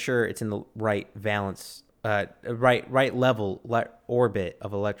got to make sure it's in the right valence, right level orbit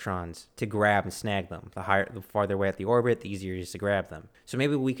of electrons to grab and snag them. The farther away at the orbit, the easier it is to grab them. So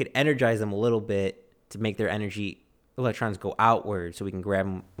maybe we could energize them a little bit to make their electrons go outward so we can grab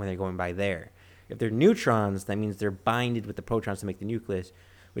them when they're going by there. If they're neutrons, that means they're binded with the protons to make the nucleus,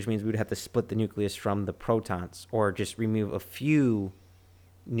 which means we would have to split the nucleus from the protons or just remove a few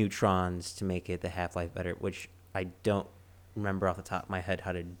neutrons to make it the half-life better, which I don't remember off the top of my head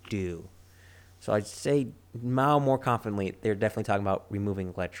how to do. So I'd say now more confidently, they're definitely talking about removing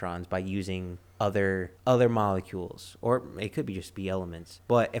electrons by using other molecules, or it could be just be elements.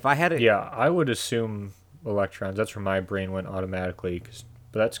 But if I had Yeah, I would assume electrons. That's where my brain went automatically,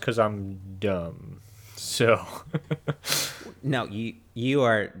 but that's because I'm dumb. So No, you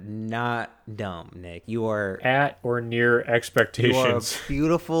are not dumb, Nick. You are at or near expectations. You are a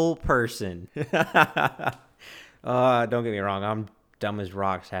beautiful person. Don't get me wrong. I'm dumb as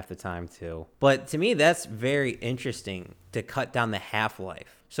rocks half the time too. But to me, that's very interesting to cut down the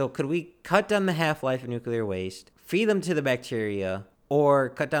half-life. So could we cut down the half-life of nuclear waste, feed them to the bacteria, or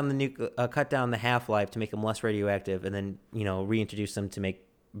cut down the half-life to make them less radioactive, and then reintroduce them to make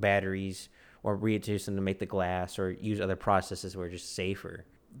batteries, or reintroduce them to make the glass, or use other processes where just safer.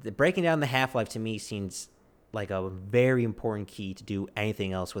 Breaking down the half-life to me seems like a very important key to do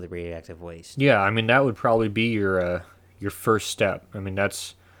anything else with radioactive waste. Yeah, I mean that would probably be your first step. I mean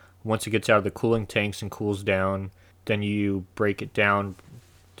that's once it gets out of the cooling tanks and cools down, then you break it down,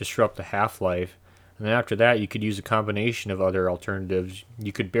 disrupt the half-life, and then after that you could use a combination of other alternatives.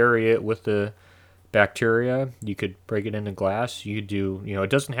 You could bury it with the bacteria, you could break it into glass, you could do, it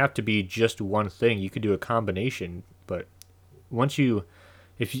doesn't have to be just one thing, you could do a combination. But once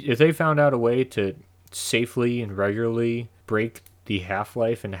if they found out a way to safely and regularly break the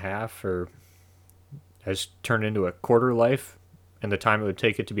half-life in half, or as turned into a quarter life, and the time it would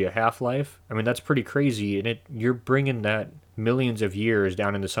take it to be a half-life, I mean that's pretty crazy, and you're bringing that millions of years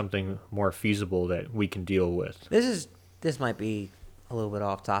down into something more feasible that we can deal with. This might be a little bit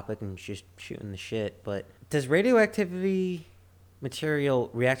off topic and just shooting the shit, but does radioactivity material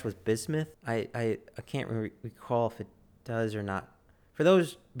react with bismuth? I can't recall if it does or not. For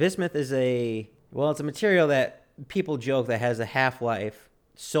those, bismuth is it's a material that people joke that has a half-life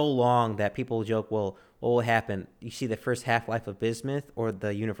so long that people joke, well, what will happen? You see the first half-life of bismuth or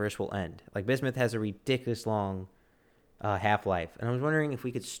the universe will end. Like bismuth has a ridiculous long half-life. And I was wondering if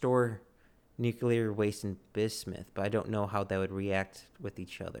we could store nuclear waste in bismuth, but I don't know how that would react with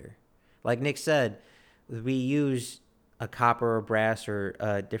each other. Like Nick said, we use a copper or brass or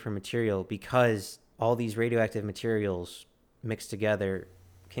a different material because all these radioactive materials mixed together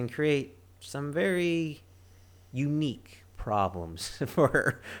can create some very unique problems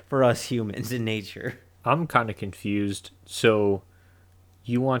for us humans in nature. I'm kind of confused. So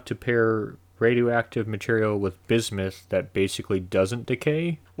you want to pair radioactive material with bismuth that basically doesn't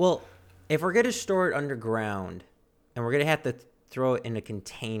decay? Well, if we're going to store it underground and we're going to have to throw it in a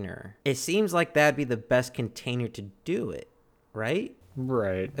container, it seems like that'd be the best container to do it, right?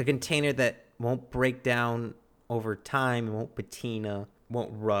 Right. A container that won't break down over time, won't patina,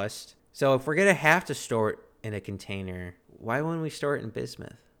 won't rust. So if we're going to have to store it in a container, why wouldn't we store it in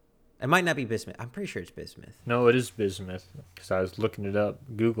bismuth? It might not be bismuth. I'm pretty sure it's bismuth. No, it is bismuth because I was looking it up,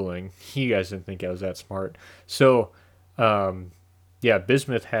 Googling. You guys didn't think I was that smart. So, yeah,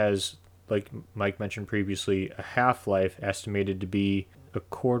 bismuth has, like Mike mentioned previously, a half-life estimated to be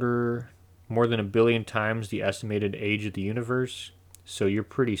more than 1 billion times the estimated age of the universe. So you're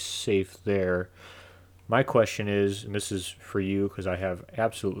pretty safe there. My question is, and this is for you because I have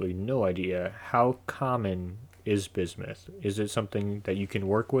absolutely no idea, how common is bismuth? Is it something that you can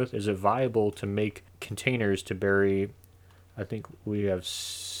work with? Is it viable to make containers to bury, I think we have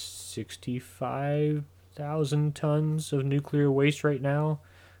 65,000 tons of nuclear waste right now?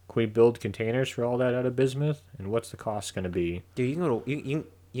 Can we build containers for all that out of bismuth? And what's the cost going to be? Dude, you can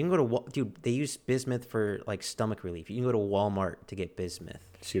go to dude. They use bismuth for like stomach relief. You can go to Walmart to get bismuth.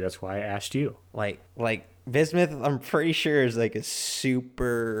 See, that's why I asked you. Like bismuth, I'm pretty sure is like a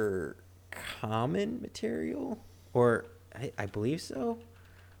super common material, or I believe so.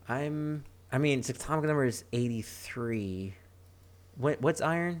 I mean, its atomic number is 83. What's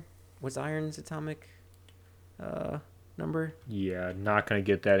iron? What's iron's atomic number? Yeah, not going to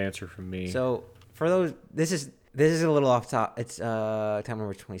get that answer from me. So for those, this is a little off top. It's atomic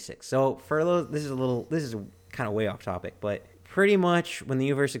number 26. So for those, this is kind of way off topic, but pretty much when the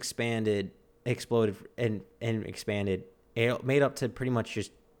universe exploded and expanded, it made up to pretty much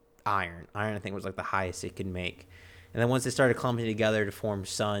just iron. Iron, I think, was like the highest it could make. And then once it started clumping together to form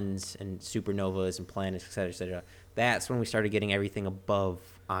suns and supernovas and planets, et cetera, that's when we started getting everything above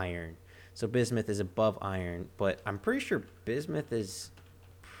iron. So bismuth is above iron, but I'm pretty sure bismuth is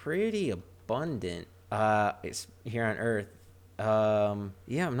pretty abundant. It's here on Earth.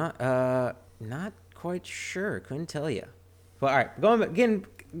 Yeah, I'm not quite sure. Couldn't tell you. But all right, going back, again,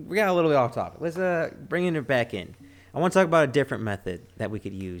 we got a little bit off topic. Let's bring it back in. I want to talk about a different method that we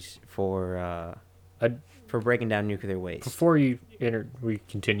could use for breaking down nuclear waste. Before we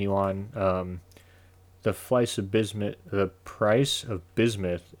continue on, the price of bismuth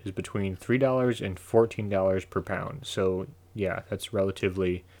is between $3 and $14 per pound. So yeah, that's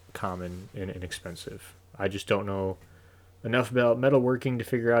relatively common and inexpensive. I just don't know enough about metalworking to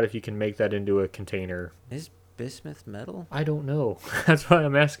figure out if you can make that into a container. Is bismuth metal? I don't know. That's why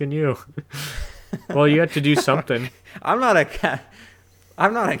I'm asking you. Well, you have to do something. I'm not a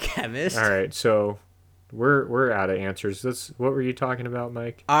chemist. All right, so we're out of answers. What were you talking about,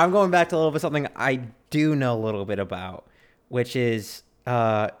 Mike? I'm going back to a little bit something I do know a little bit about, which is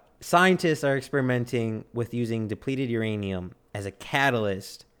scientists are experimenting with using depleted uranium as a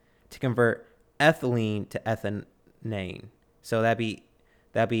catalyst to convert ethylene to ethane. So that'd be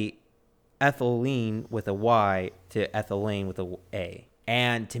ethylene with a Y to ethylene with a A.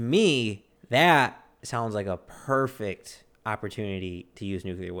 And to me, that sounds like a perfect opportunity to use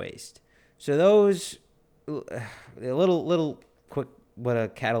nuclear waste. So those a little quick what a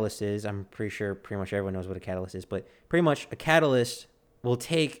catalyst is. I'm pretty sure pretty much everyone knows what a catalyst is, but pretty much a catalyst will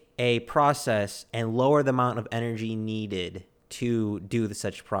take a process and lower the amount of energy needed to do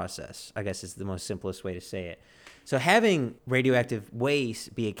such process. I guess is the most simplest way to say it. So having radioactive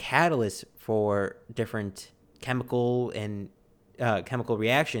waste be a catalyst for different chemical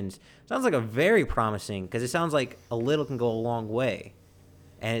reactions sounds like a very promising, because it sounds like a little can go a long way.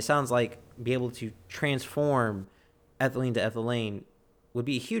 And it sounds like be able to transform ethylene to ethylene would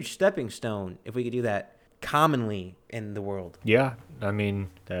be a huge stepping stone if we could do that commonly in the world. Yeah, I mean,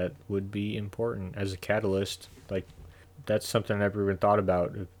 that would be important as a catalyst. Like, that's something I never even thought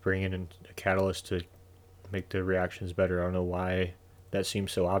about, bringing in a catalyst to make the reactions better. I don't know why that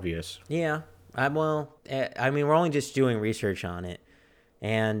seems so obvious. Yeah. I mean, we're only just doing research on it.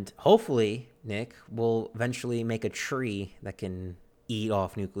 And hopefully, Nick, we'll eventually make a tree that can eat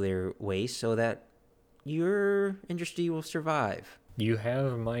off nuclear waste so that your industry will survive. You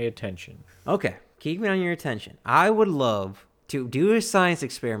have my attention. Okay, keep me on your attention. I would love to do a science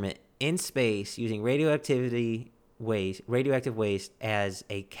experiment in space using radioactive waste as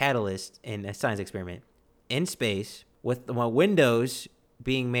a catalyst in a science experiment in space with the windows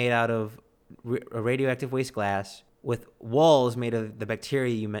being made out of radioactive waste glass with walls made of the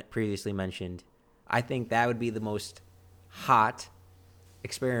bacteria you previously mentioned. I think that would be the most hot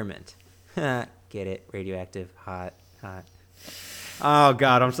experiment. Get it? Radioactive, hot, hot. Oh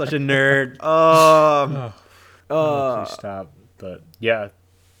God, I'm such a nerd. Oh, please stop. But yeah,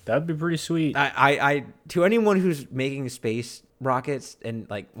 that'd be pretty sweet. I to anyone who's making space rockets and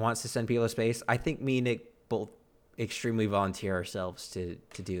like wants to send people to space, I think me and Nick both extremely volunteer ourselves to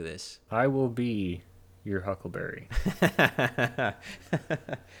do this. I will be your Huckleberry.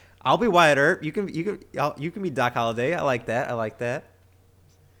 I'll be Wyatt Earp. You can be Doc Holliday. I like that.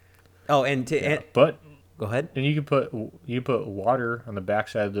 Oh, But go ahead. and you put water on the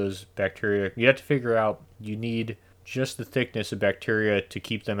backside of those bacteria. You have to figure out you need just the thickness of bacteria to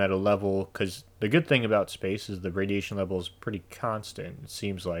keep them at a level, because the good thing about space is the radiation level is pretty constant, it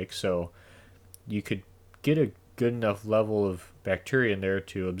seems like. So you could get a good enough level of bacteria in there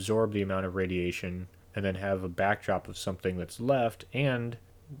to absorb the amount of radiation and then have a backdrop of something that's left. And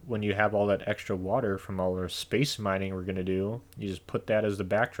when you have all that extra water from all the space mining we're going to do, you just put that as the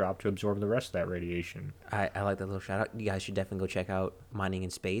backdrop to absorb the rest of that radiation. I like that little shout out. You guys should definitely go check out Mining in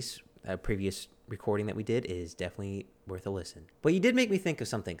Space. A previous recording that we did is definitely worth a listen. But you did make me think of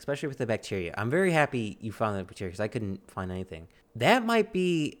something, especially with the bacteria. I'm very happy you found the bacteria because I couldn't find anything. That might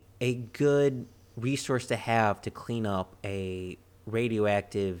be a good resource to have to clean up a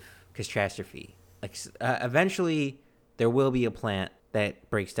radioactive catastrophe. Like eventually, there will be a plant that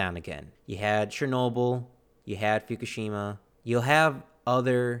breaks down again. You had Chernobyl, you had Fukushima, you'll have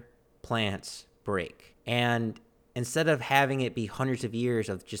other plants break. And instead of having it be hundreds of years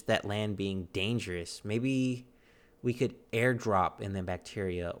of just that land being dangerous, maybe we could airdrop in the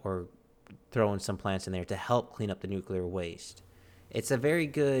bacteria or throw in some plants in there to help clean up the nuclear waste. It's a very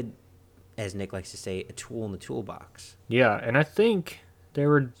good, as Nick likes to say, a tool in the toolbox. Yeah, and I think they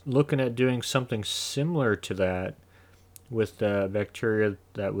were looking at doing something similar to that with the bacteria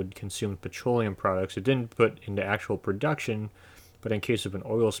that would consume petroleum products. It didn't put into actual production, but in case of an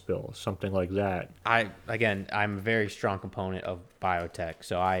oil spill, something like that. I'm a very strong component of biotech,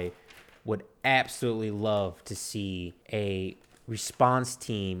 so I would absolutely love to see a response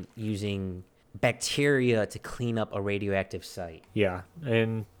team using bacteria to clean up a radioactive site. Yeah,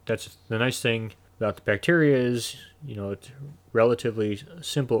 and that's the nice thing about the bacteria is, it's a relatively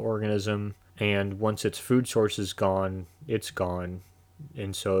simple organism, and once its food source is gone, it's gone.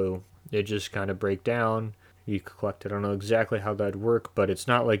 And so it just kind of break down. You collect it. I don't know exactly how that'd work, but it's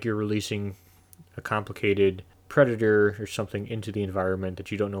not like you're releasing a complicated predator or something into the environment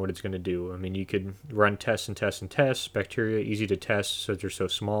that you don't know what it's going to do. I mean, you could run tests and tests and tests. Bacteria, easy to test so they're so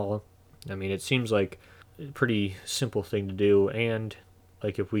small. I mean, it seems like a pretty simple thing to do. And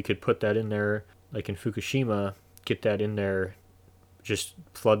like if we could put that in there, like in Fukushima, get that in there, just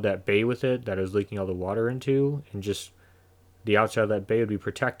flood that bay with it that is leaking all the water into, and just the outside of that bay would be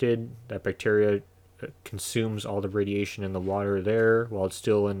protected. That bacteria consumes all the radiation in the water there while it's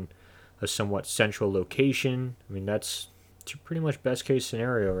still in a somewhat central location. I mean, that's pretty much best case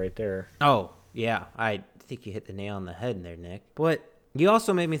scenario right there. Oh, yeah. I think you hit the nail on the head in there, Nick. But you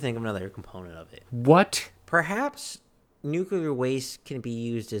also made me think of another component of it. What? Perhaps nuclear waste can be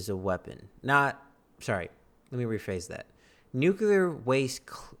used as a weapon. Let me rephrase that. Nuclear waste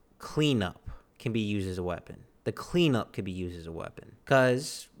cleanup can be used as a weapon. The cleanup could be used as a weapon.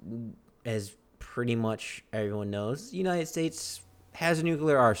 Because, as pretty much everyone knows, the United States has a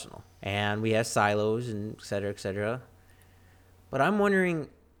nuclear arsenal. And we have silos and et cetera, et cetera. But I'm wondering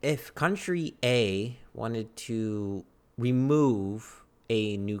if country A wanted to remove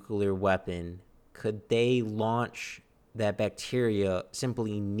a nuclear weapon, could they launch that bacteria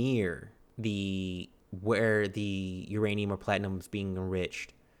simply near where the uranium or platinum is being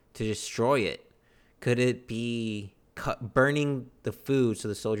enriched to destroy it? Could it be burning the food so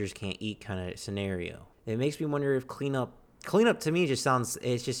the soldiers can't eat kind of scenario? It makes me wonder if cleanup to me just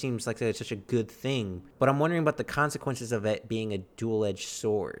seems like it's such a good thing. But I'm wondering about the consequences of it being a dual-edged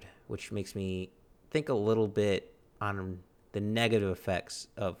sword, which makes me think a little bit on the negative effects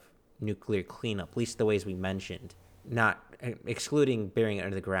of nuclear cleanup, at least the ways we mentioned. Not excluding burying it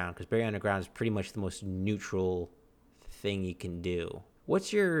under the ground, because burying it underground is pretty much the most neutral thing you can do.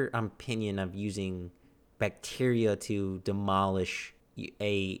 What's your opinion of using bacteria to demolish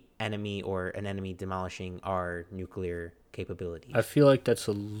an enemy demolishing our nuclear capabilities? I feel like that's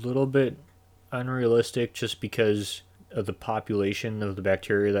a little bit unrealistic just because of the population of the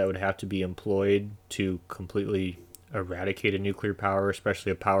bacteria that would have to be employed to completely eradicate a nuclear power,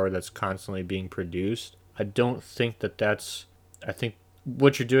 especially a power that's constantly being produced. I don't think that that's. I think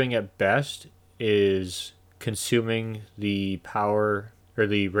what you're doing at best is consuming the power or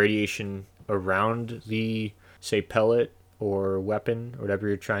the radiation around the, say, pellet or weapon or whatever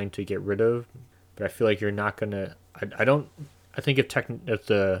you're trying to get rid of. But I feel like you're not gonna. I don't. I think if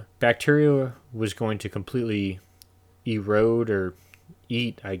the bacteria was going to completely erode or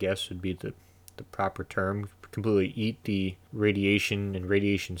eat, I guess would be the proper term, completely eat the radiation and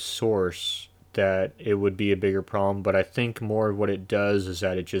radiation source, that it would be a bigger problem. But I think more of what it does is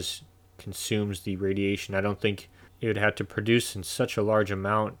that it just consumes the radiation. I don't think it would have to produce in such a large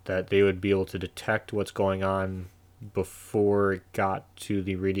amount that they would be able to detect what's going on before it got to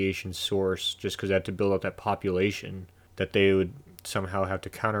the radiation source, just because they had to build up that population, that they would somehow have to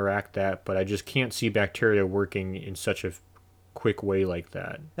counteract that. But I just can't see bacteria working in such a quick way like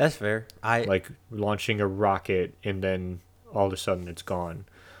that. That's fair. Like launching a rocket and then all of a sudden it's gone.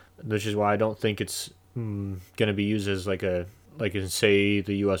 Which is why I don't think it's going to be used as like say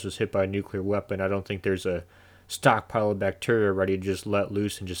the U.S. was hit by a nuclear weapon. I don't think there's a stockpile of bacteria ready to just let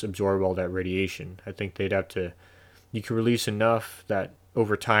loose and just absorb all that radiation. I think they'd have to. You could release enough that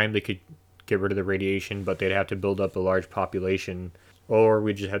over time they could get rid of the radiation, but they'd have to build up a large population, or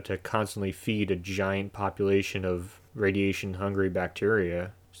we just have to constantly feed a giant population of radiation hungry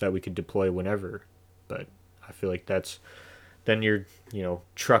bacteria so that we could deploy whenever. But I feel like that's then you're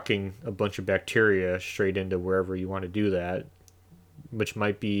trucking a bunch of bacteria straight into wherever you want to do that, which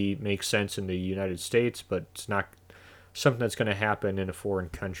might make sense in the United States, but it's not something that's going to happen in a foreign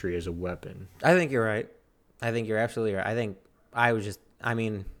country as a weapon. I think you're right. I think you're absolutely right. I was just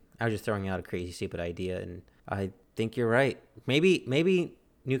throwing out a crazy stupid idea, and I think you're right. Maybe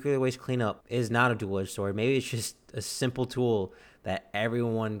nuclear waste cleanup is not a dual-edged sword. Maybe it's just a simple tool that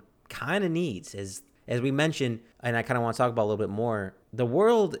everyone kind of needs. As we mentioned, and I kind of want to talk about a little bit more, the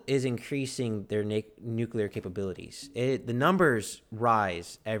world is increasing their nuclear capabilities. The numbers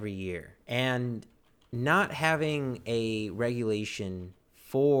rise every year, and not having a regulation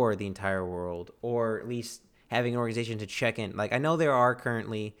for the entire world, or at least having an organization to check in. Like, I know there are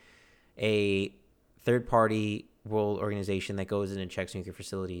currently a third-party world organization that goes in and checks nuclear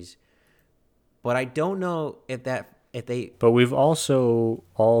facilities, but I don't know if they. But we've also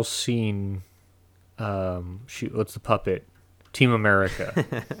all seen, what's the puppet? Team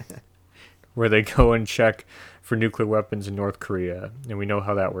America, where they go and check for nuclear weapons in North Korea, and we know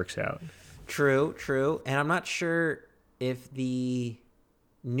how that works out. True, and I'm not sure if the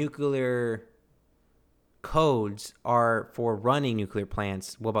nuclear codes are for running nuclear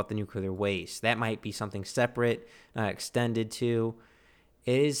plants. What about the nuclear waste? That might be something separate, extended to.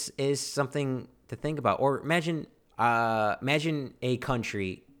 It is something to think about. Or imagine a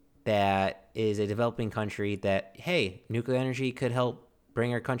country that is a developing country that, hey, nuclear energy could help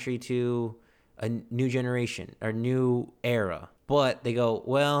bring our country to a new generation or new era. But they go,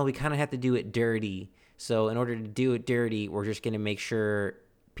 well, we kind of have to do it dirty. So in order to do it dirty, we're just going to make sure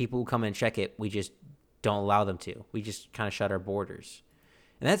people who come and check it, we just don't allow them to. We just kind of shut our borders.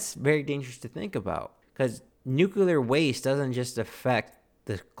 And that's very dangerous to think about, because nuclear waste doesn't just affect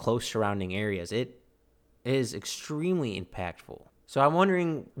the close surrounding areas. It is extremely impactful. So I'm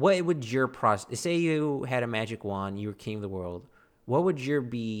wondering, what would your process, say you had a magic wand, you were king of the world, what would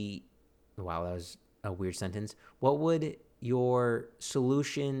wow, that was a weird sentence. What would your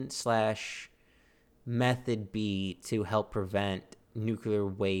solution / method be to help prevent nuclear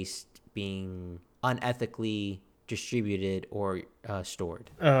waste being unethically distributed or stored?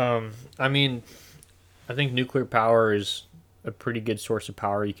 I mean, I think nuclear power is a pretty good source of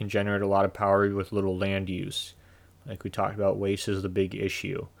power. You can generate a lot of power with little land use. Like we talked about, waste is the big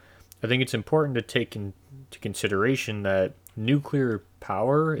issue. I think it's important to take into consideration that nuclear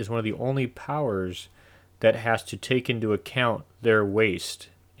power is one of the only powers that has to take into account their waste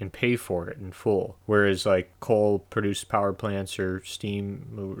and pay for it in full. Whereas like coal-produced power plants or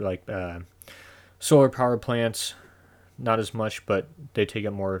steam, like solar power plants, not as much, but they take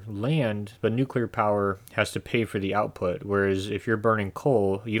up more land. But nuclear power has to pay for the output. Whereas if you're burning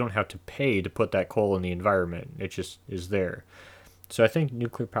coal, you don't have to pay to put that coal in the environment. It just is there. So I think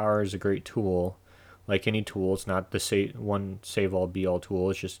nuclear power is a great tool. Like any tool, it's not the one save-all, be-all tool.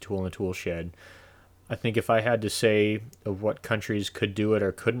 It's just a tool in the tool shed. I think if I had to say of what countries could do it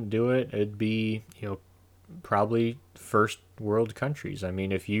or couldn't do it, it'd be, probably first world countries. I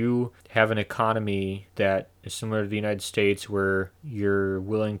mean, if you have an economy that is similar to the United States, where you're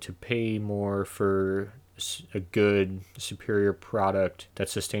willing to pay more for a good, superior product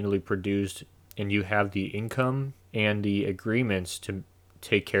that's sustainably produced, and you have the income and the agreements to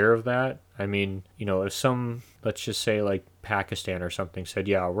take care of that. I mean, if some, let's just say like Pakistan or something said,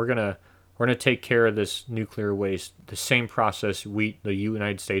 yeah, we're gonna take care of this nuclear waste, the same process the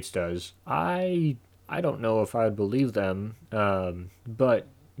United States does. I don't know if I'd believe them, but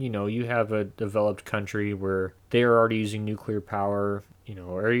you have a developed country where they are already using nuclear power,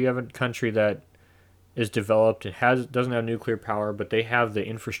 or you have a country that is developed and doesn't have nuclear power, but they have the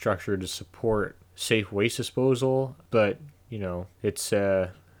infrastructure to support safe waste disposal. But it's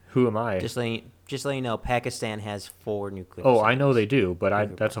who am I? Just letting you know, Pakistan has 4 nuclear Oh, I know facilities. they do, but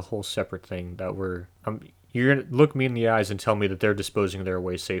Nuclear that's a plants. whole separate thing that you're gonna look me in the eyes and tell me that they're disposing of their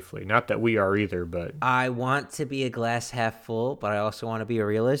waste safely. Not that we are either, but I want to be a glass half full, but I also want to be a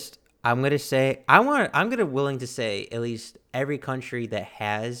realist. I'm gonna say I'm gonna willing to say at least every country that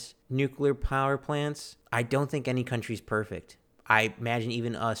has nuclear power plants. I don't think any country's perfect. I imagine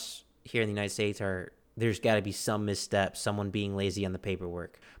even us here in the United States are. There's got to be some misstep, someone being lazy on the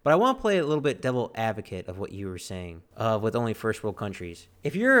paperwork. But I want to play a little bit devil advocate of what you were saying, with only first world countries.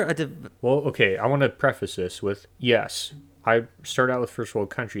 If you're well, okay. I want to preface this with yes, I start out with first world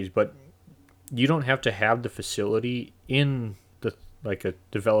countries, but you don't have to have the facility in the like a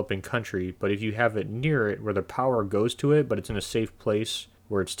developing country, but if you have it near it where the power goes to it, but it's in a safe place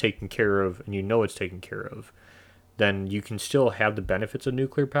where it's taken care of and it's taken care of, then you can still have the benefits of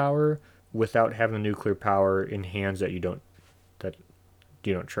nuclear power without having the nuclear power in hands that you don't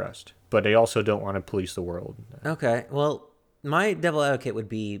trust. But they also don't want to police the world. Okay. Well, my devil advocate would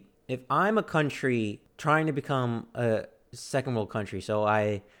be if I'm a country trying to become a second world country. So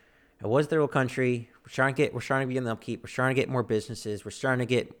I was a third world country. We're trying to be in the upkeep. We're trying to get more businesses. We're trying to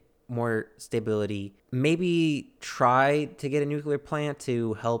get more stability. Maybe try to get a nuclear plant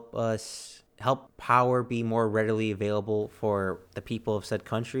to help power be more readily available for the people of said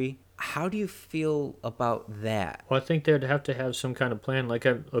country. How do you feel about that? Well, I think they'd have to have some kind of plan.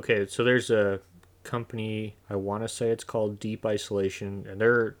 Okay, so there's a company, I want to say it's called Deep Isolation, and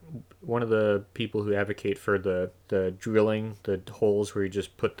they're one of the people who advocate for the drilling, the holes where you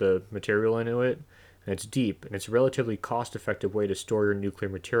just put the material into it. And it's deep, and it's a relatively cost effective way to store your nuclear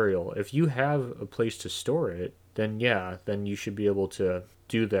material. If you have a place to store it, then yeah, then you should be able to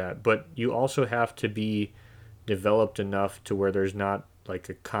do that. But you also have to be developed enough to where there's not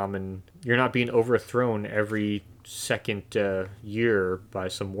like you're not being overthrown every second year by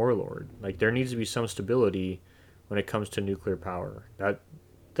some warlord. Like there needs to be some stability when it comes to nuclear power.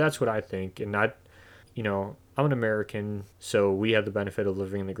 That's what I think. And I'm an American, so we have the benefit of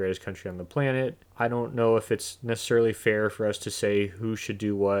living in the greatest country on the planet. I don't know if it's necessarily fair for us to say who should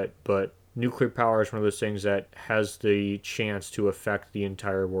do what, but nuclear power is one of those things that has the chance to affect the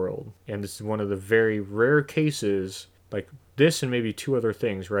entire world. And this is one of the very rare cases, like this and maybe 2 other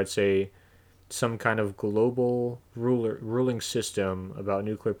things, where I'd say some kind of global ruling system about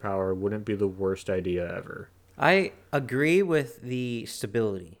nuclear power wouldn't be the worst idea ever. I agree with the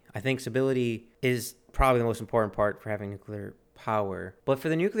stability. I think stability is probably the most important part for having nuclear power. But for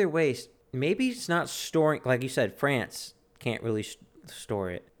the nuclear waste, maybe it's not storing, like you said, France can't really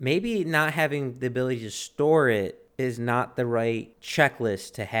store it. Maybe not having the ability to store it is not the right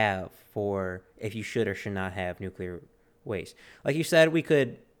checklist to have for if you should or should not have nuclear waste. Like you said, we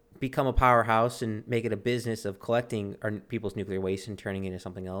could become a powerhouse and make it a business of collecting our people's nuclear waste and turning it into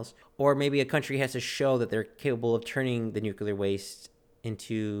something else. Or maybe a country has to show that they're capable of turning the nuclear waste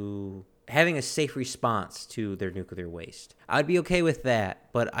into having a safe response to their nuclear waste. I'd be okay with that,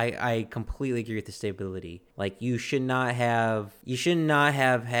 but I completely agree with the stability. Like you should not have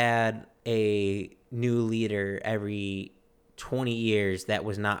had a new leader every 20 years that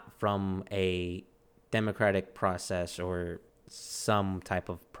was not from a democratic process or some type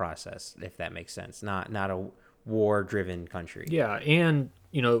of process, if that makes sense. Not a war driven country. Yeah, and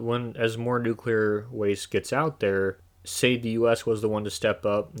when as more nuclear waste gets out there, say the US was the one to step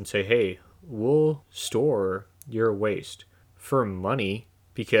up and say, "Hey, we'll store your waste for money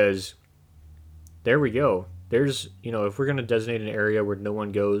because there we go. There's, if we're going to designate an area where no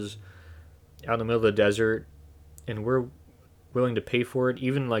one goes out in the middle of the desert and we're willing to pay for it,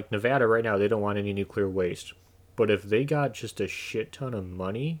 even like Nevada right now, they don't want any nuclear waste. But if they got just a shit ton of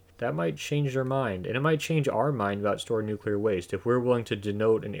money, that might change their mind. And it might change our mind about storing nuclear waste. If we're willing to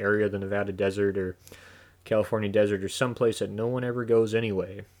denote an area of the Nevada desert or California desert or someplace that no one ever goes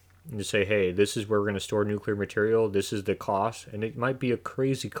anyway, and to say, hey, this is where we're going to store nuclear material, this is the cost, and it might be a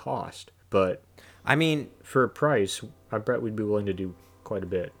crazy cost, but I mean, for a price, I bet we'd be willing to do quite a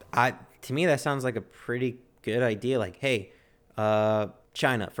bit. To me that sounds like a pretty good idea. Like, hey,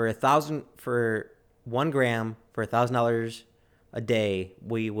 China, for 1 gram for $1,000 a day,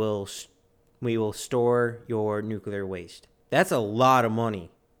 we will we will store your nuclear waste. That's a lot of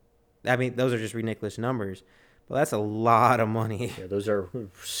money. I mean, those are just ridiculous numbers, but that's a lot of money. Yeah, those are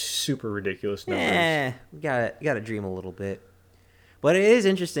super ridiculous numbers. You gotta dream a little bit. But it is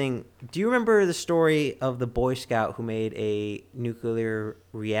interesting. Do you remember the story of the Boy Scout who made a nuclear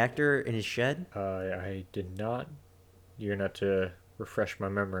reactor in his shed? I did not. You're not to refresh my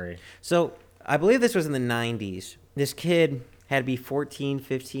memory. So I believe this was in the 90s. This kid had to be 14,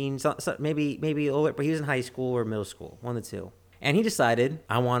 15, maybe older, but he was in high school or middle school, one of the two. And he decided,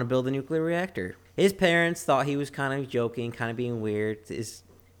 I want to build a nuclear reactor. His parents thought he was kind of joking, kind of being weird.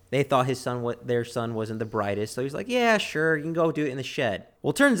 They thought their son wasn't the brightest. So he's like, yeah, sure, you can go do it in the shed.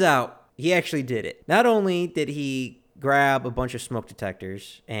 Well, turns out he actually did it. Not only did he grab a bunch of smoke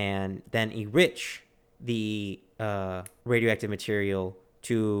detectors and then enrich the radioactive material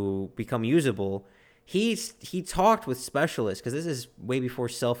to become usable, he talked with specialists, because this is way before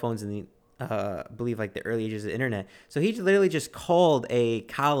cell phones and the I believe like the early ages of the internet. So he literally just called a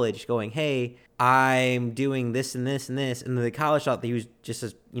college going, hey, I'm doing this and this and this. And the college thought that he was just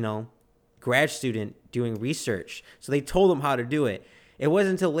a, grad student doing research. So they told him how to do it. It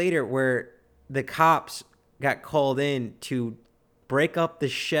wasn't until later where the cops got called in to break up the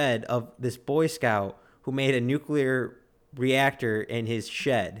shed of this Boy Scout who made a nuclear reactor in his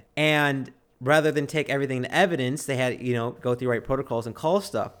shed. And rather than take everything to evidence, they had, go through right protocols and call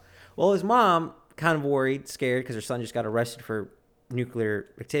stuff. Well, his mom, kind of worried, scared, because her son just got arrested for nuclear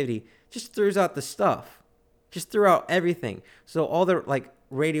activity, just throws out the stuff. Just threw out everything. So all the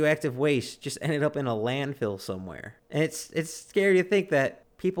radioactive waste just ended up in a landfill somewhere. And it's scary to think that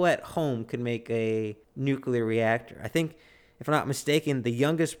people at home could make a nuclear reactor. I think, if I'm not mistaken, the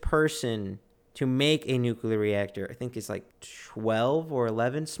youngest person to make a nuclear reactor, I think is like 12 or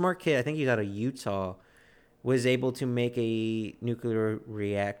 11. Smart kid. I think he's out of Utah. Was able to make a nuclear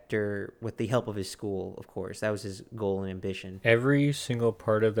reactor with the help of his school, of course. That was his goal and ambition. Every single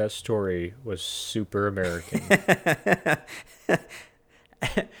part of that story was super American.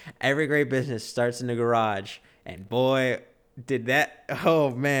 Every great business starts in the garage. And boy, did that,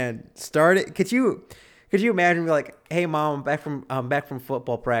 oh man, start it. Could you imagine me like, hey mom, I'm back from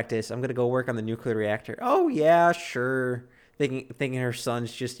football practice. I'm going to go work on the nuclear reactor. Oh yeah, sure. Thinking her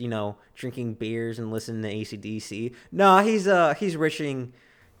son's just, drinking beers and listening to AC/DC. No, he's enriching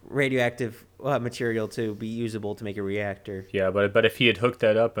radioactive material to be usable to make a reactor. Yeah, but if he had hooked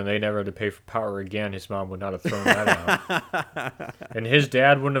that up and they never had to pay for power again, his mom would not have thrown that out. And his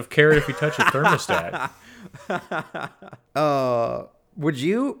dad wouldn't have cared if he touched a thermostat. Would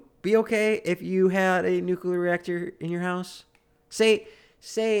you be okay if you had a nuclear reactor in your house? Say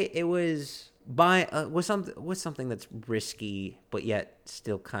it was what's something that's risky but yet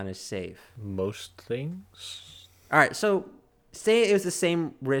still kind of safe? Most things. All right, so say it was the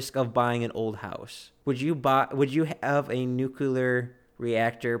same risk of buying an old house. Would you have a nuclear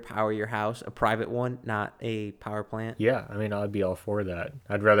reactor power your house, a private one, not a power plant? Yeah, I mean, I'd be all for that.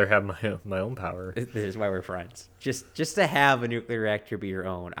 I'd rather have my own power. This is why we're friends. Just to have a nuclear reactor be your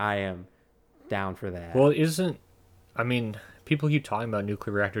own, I am down for that. Well, people keep talking about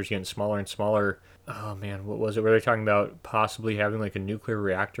nuclear reactors getting smaller and smaller. Oh man, what was it? Were they talking about possibly having like a nuclear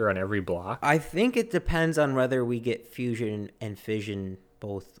reactor on every block? I think it depends on whether we get fusion and fission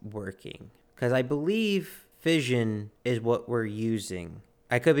both working. Because I believe fission is what we're using.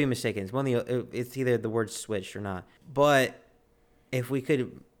 I could be mistaken. It's either the word switched or not. But if we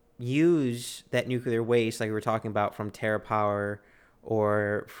could use that nuclear waste, like we were talking about from TerraPower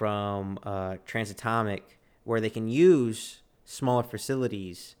or from Transatomic, where they can use smaller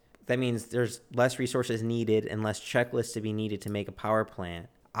facilities, that means there's less resources needed and less checklists to be needed to make a power plant.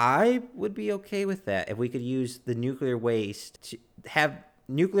 I would be okay with that if we could use the nuclear waste to have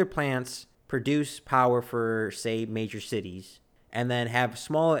nuclear plants produce power for, say, major cities, and then have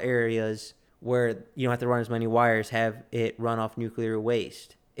smaller areas where you don't have to run as many wires, have it run off nuclear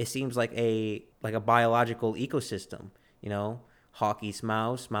waste. It seems like a biological ecosystem, Hawk eats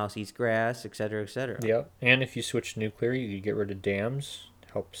mouse, mouse eats grass, etc., etc. Yep. And if you switch to nuclear, you could get rid of dams,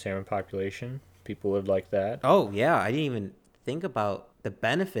 help salmon population. People would like that. Oh, yeah. I didn't even think about the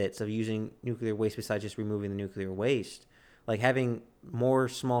benefits of using nuclear waste besides just removing the nuclear waste. Like having more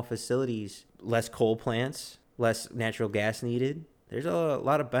small facilities, less coal plants, less natural gas needed. There's a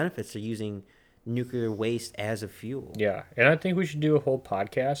lot of benefits to using nuclear waste as a fuel. Yeah. And I think we should do a whole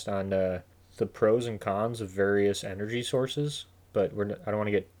podcast on the pros and cons of various energy sources. But I don't want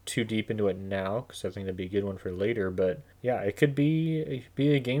to get too deep into it now because I think that'd be a good one for later. But yeah, it could be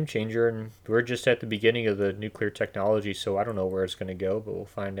a game changer, and we're just at the beginning of the nuclear technology, so I don't know where it's going to go, but we'll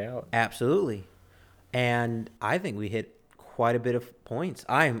find out. Absolutely. And I think we hit quite a bit of points.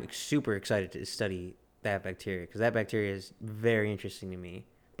 I am super excited to study that bacteria because that bacteria is very interesting to me.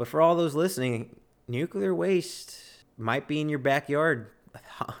 But for all those listening, nuclear waste might be in your backyard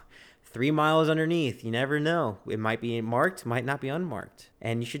 3 miles underneath. You never know. It might be marked, might not be unmarked.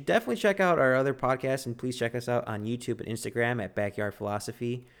 And you should definitely check out our other podcasts, and please check us out on YouTube and Instagram at Backyard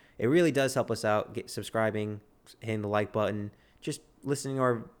Philosophy. It really does help us out. Get subscribing, hitting the like button, just listening to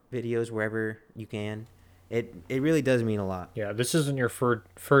our videos wherever you can. It really does mean a lot. Yeah, this isn't your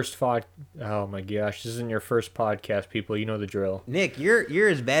oh my gosh, this isn't your first podcast, people. You know the drill. Nick, you're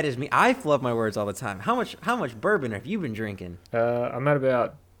as bad as me. I flub my words all the time. How much bourbon have you been drinking? I'm at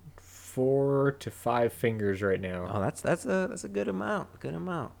about 4 to 5 fingers right now. Oh, that's a good amount. Good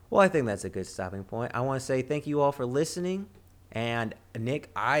amount. Well, I think that's a good stopping point. I want to say thank you all for listening, and Nick,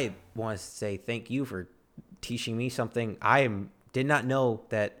 I want to say thank you for teaching me something. Did not know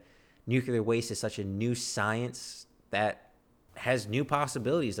that nuclear waste is such a new science that has new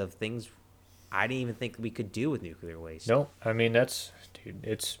possibilities of things I didn't even think we could do with nuclear waste. No, I mean it's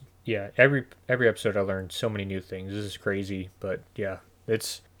every episode I learned so many new things. This is crazy, but yeah,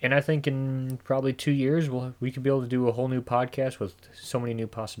 and I think in probably 2 years we could be able to do a whole new podcast with so many new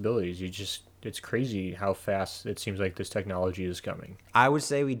possibilities. It's crazy how fast it seems like this technology is coming. I would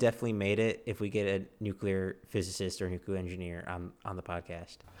say we definitely made it if we get a nuclear physicist or nuclear engineer on the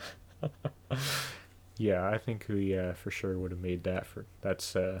podcast. Yeah, I think we for sure would have made that.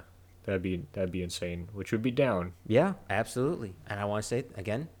 That'd be insane, which would be down. Yeah, absolutely. And I want to say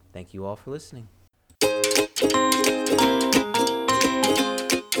again, thank you all for listening.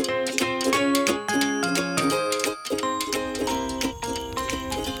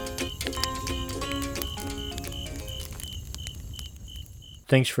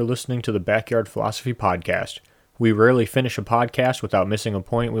 Thanks for listening to the Backyard Philosophy Podcast. We rarely finish a podcast without missing a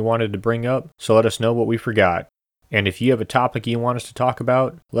point we wanted to bring up, so let us know what we forgot. And if you have a topic you want us to talk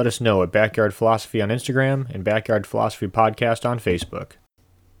about, let us know at Backyard Philosophy on Instagram and Backyard Philosophy Podcast on Facebook.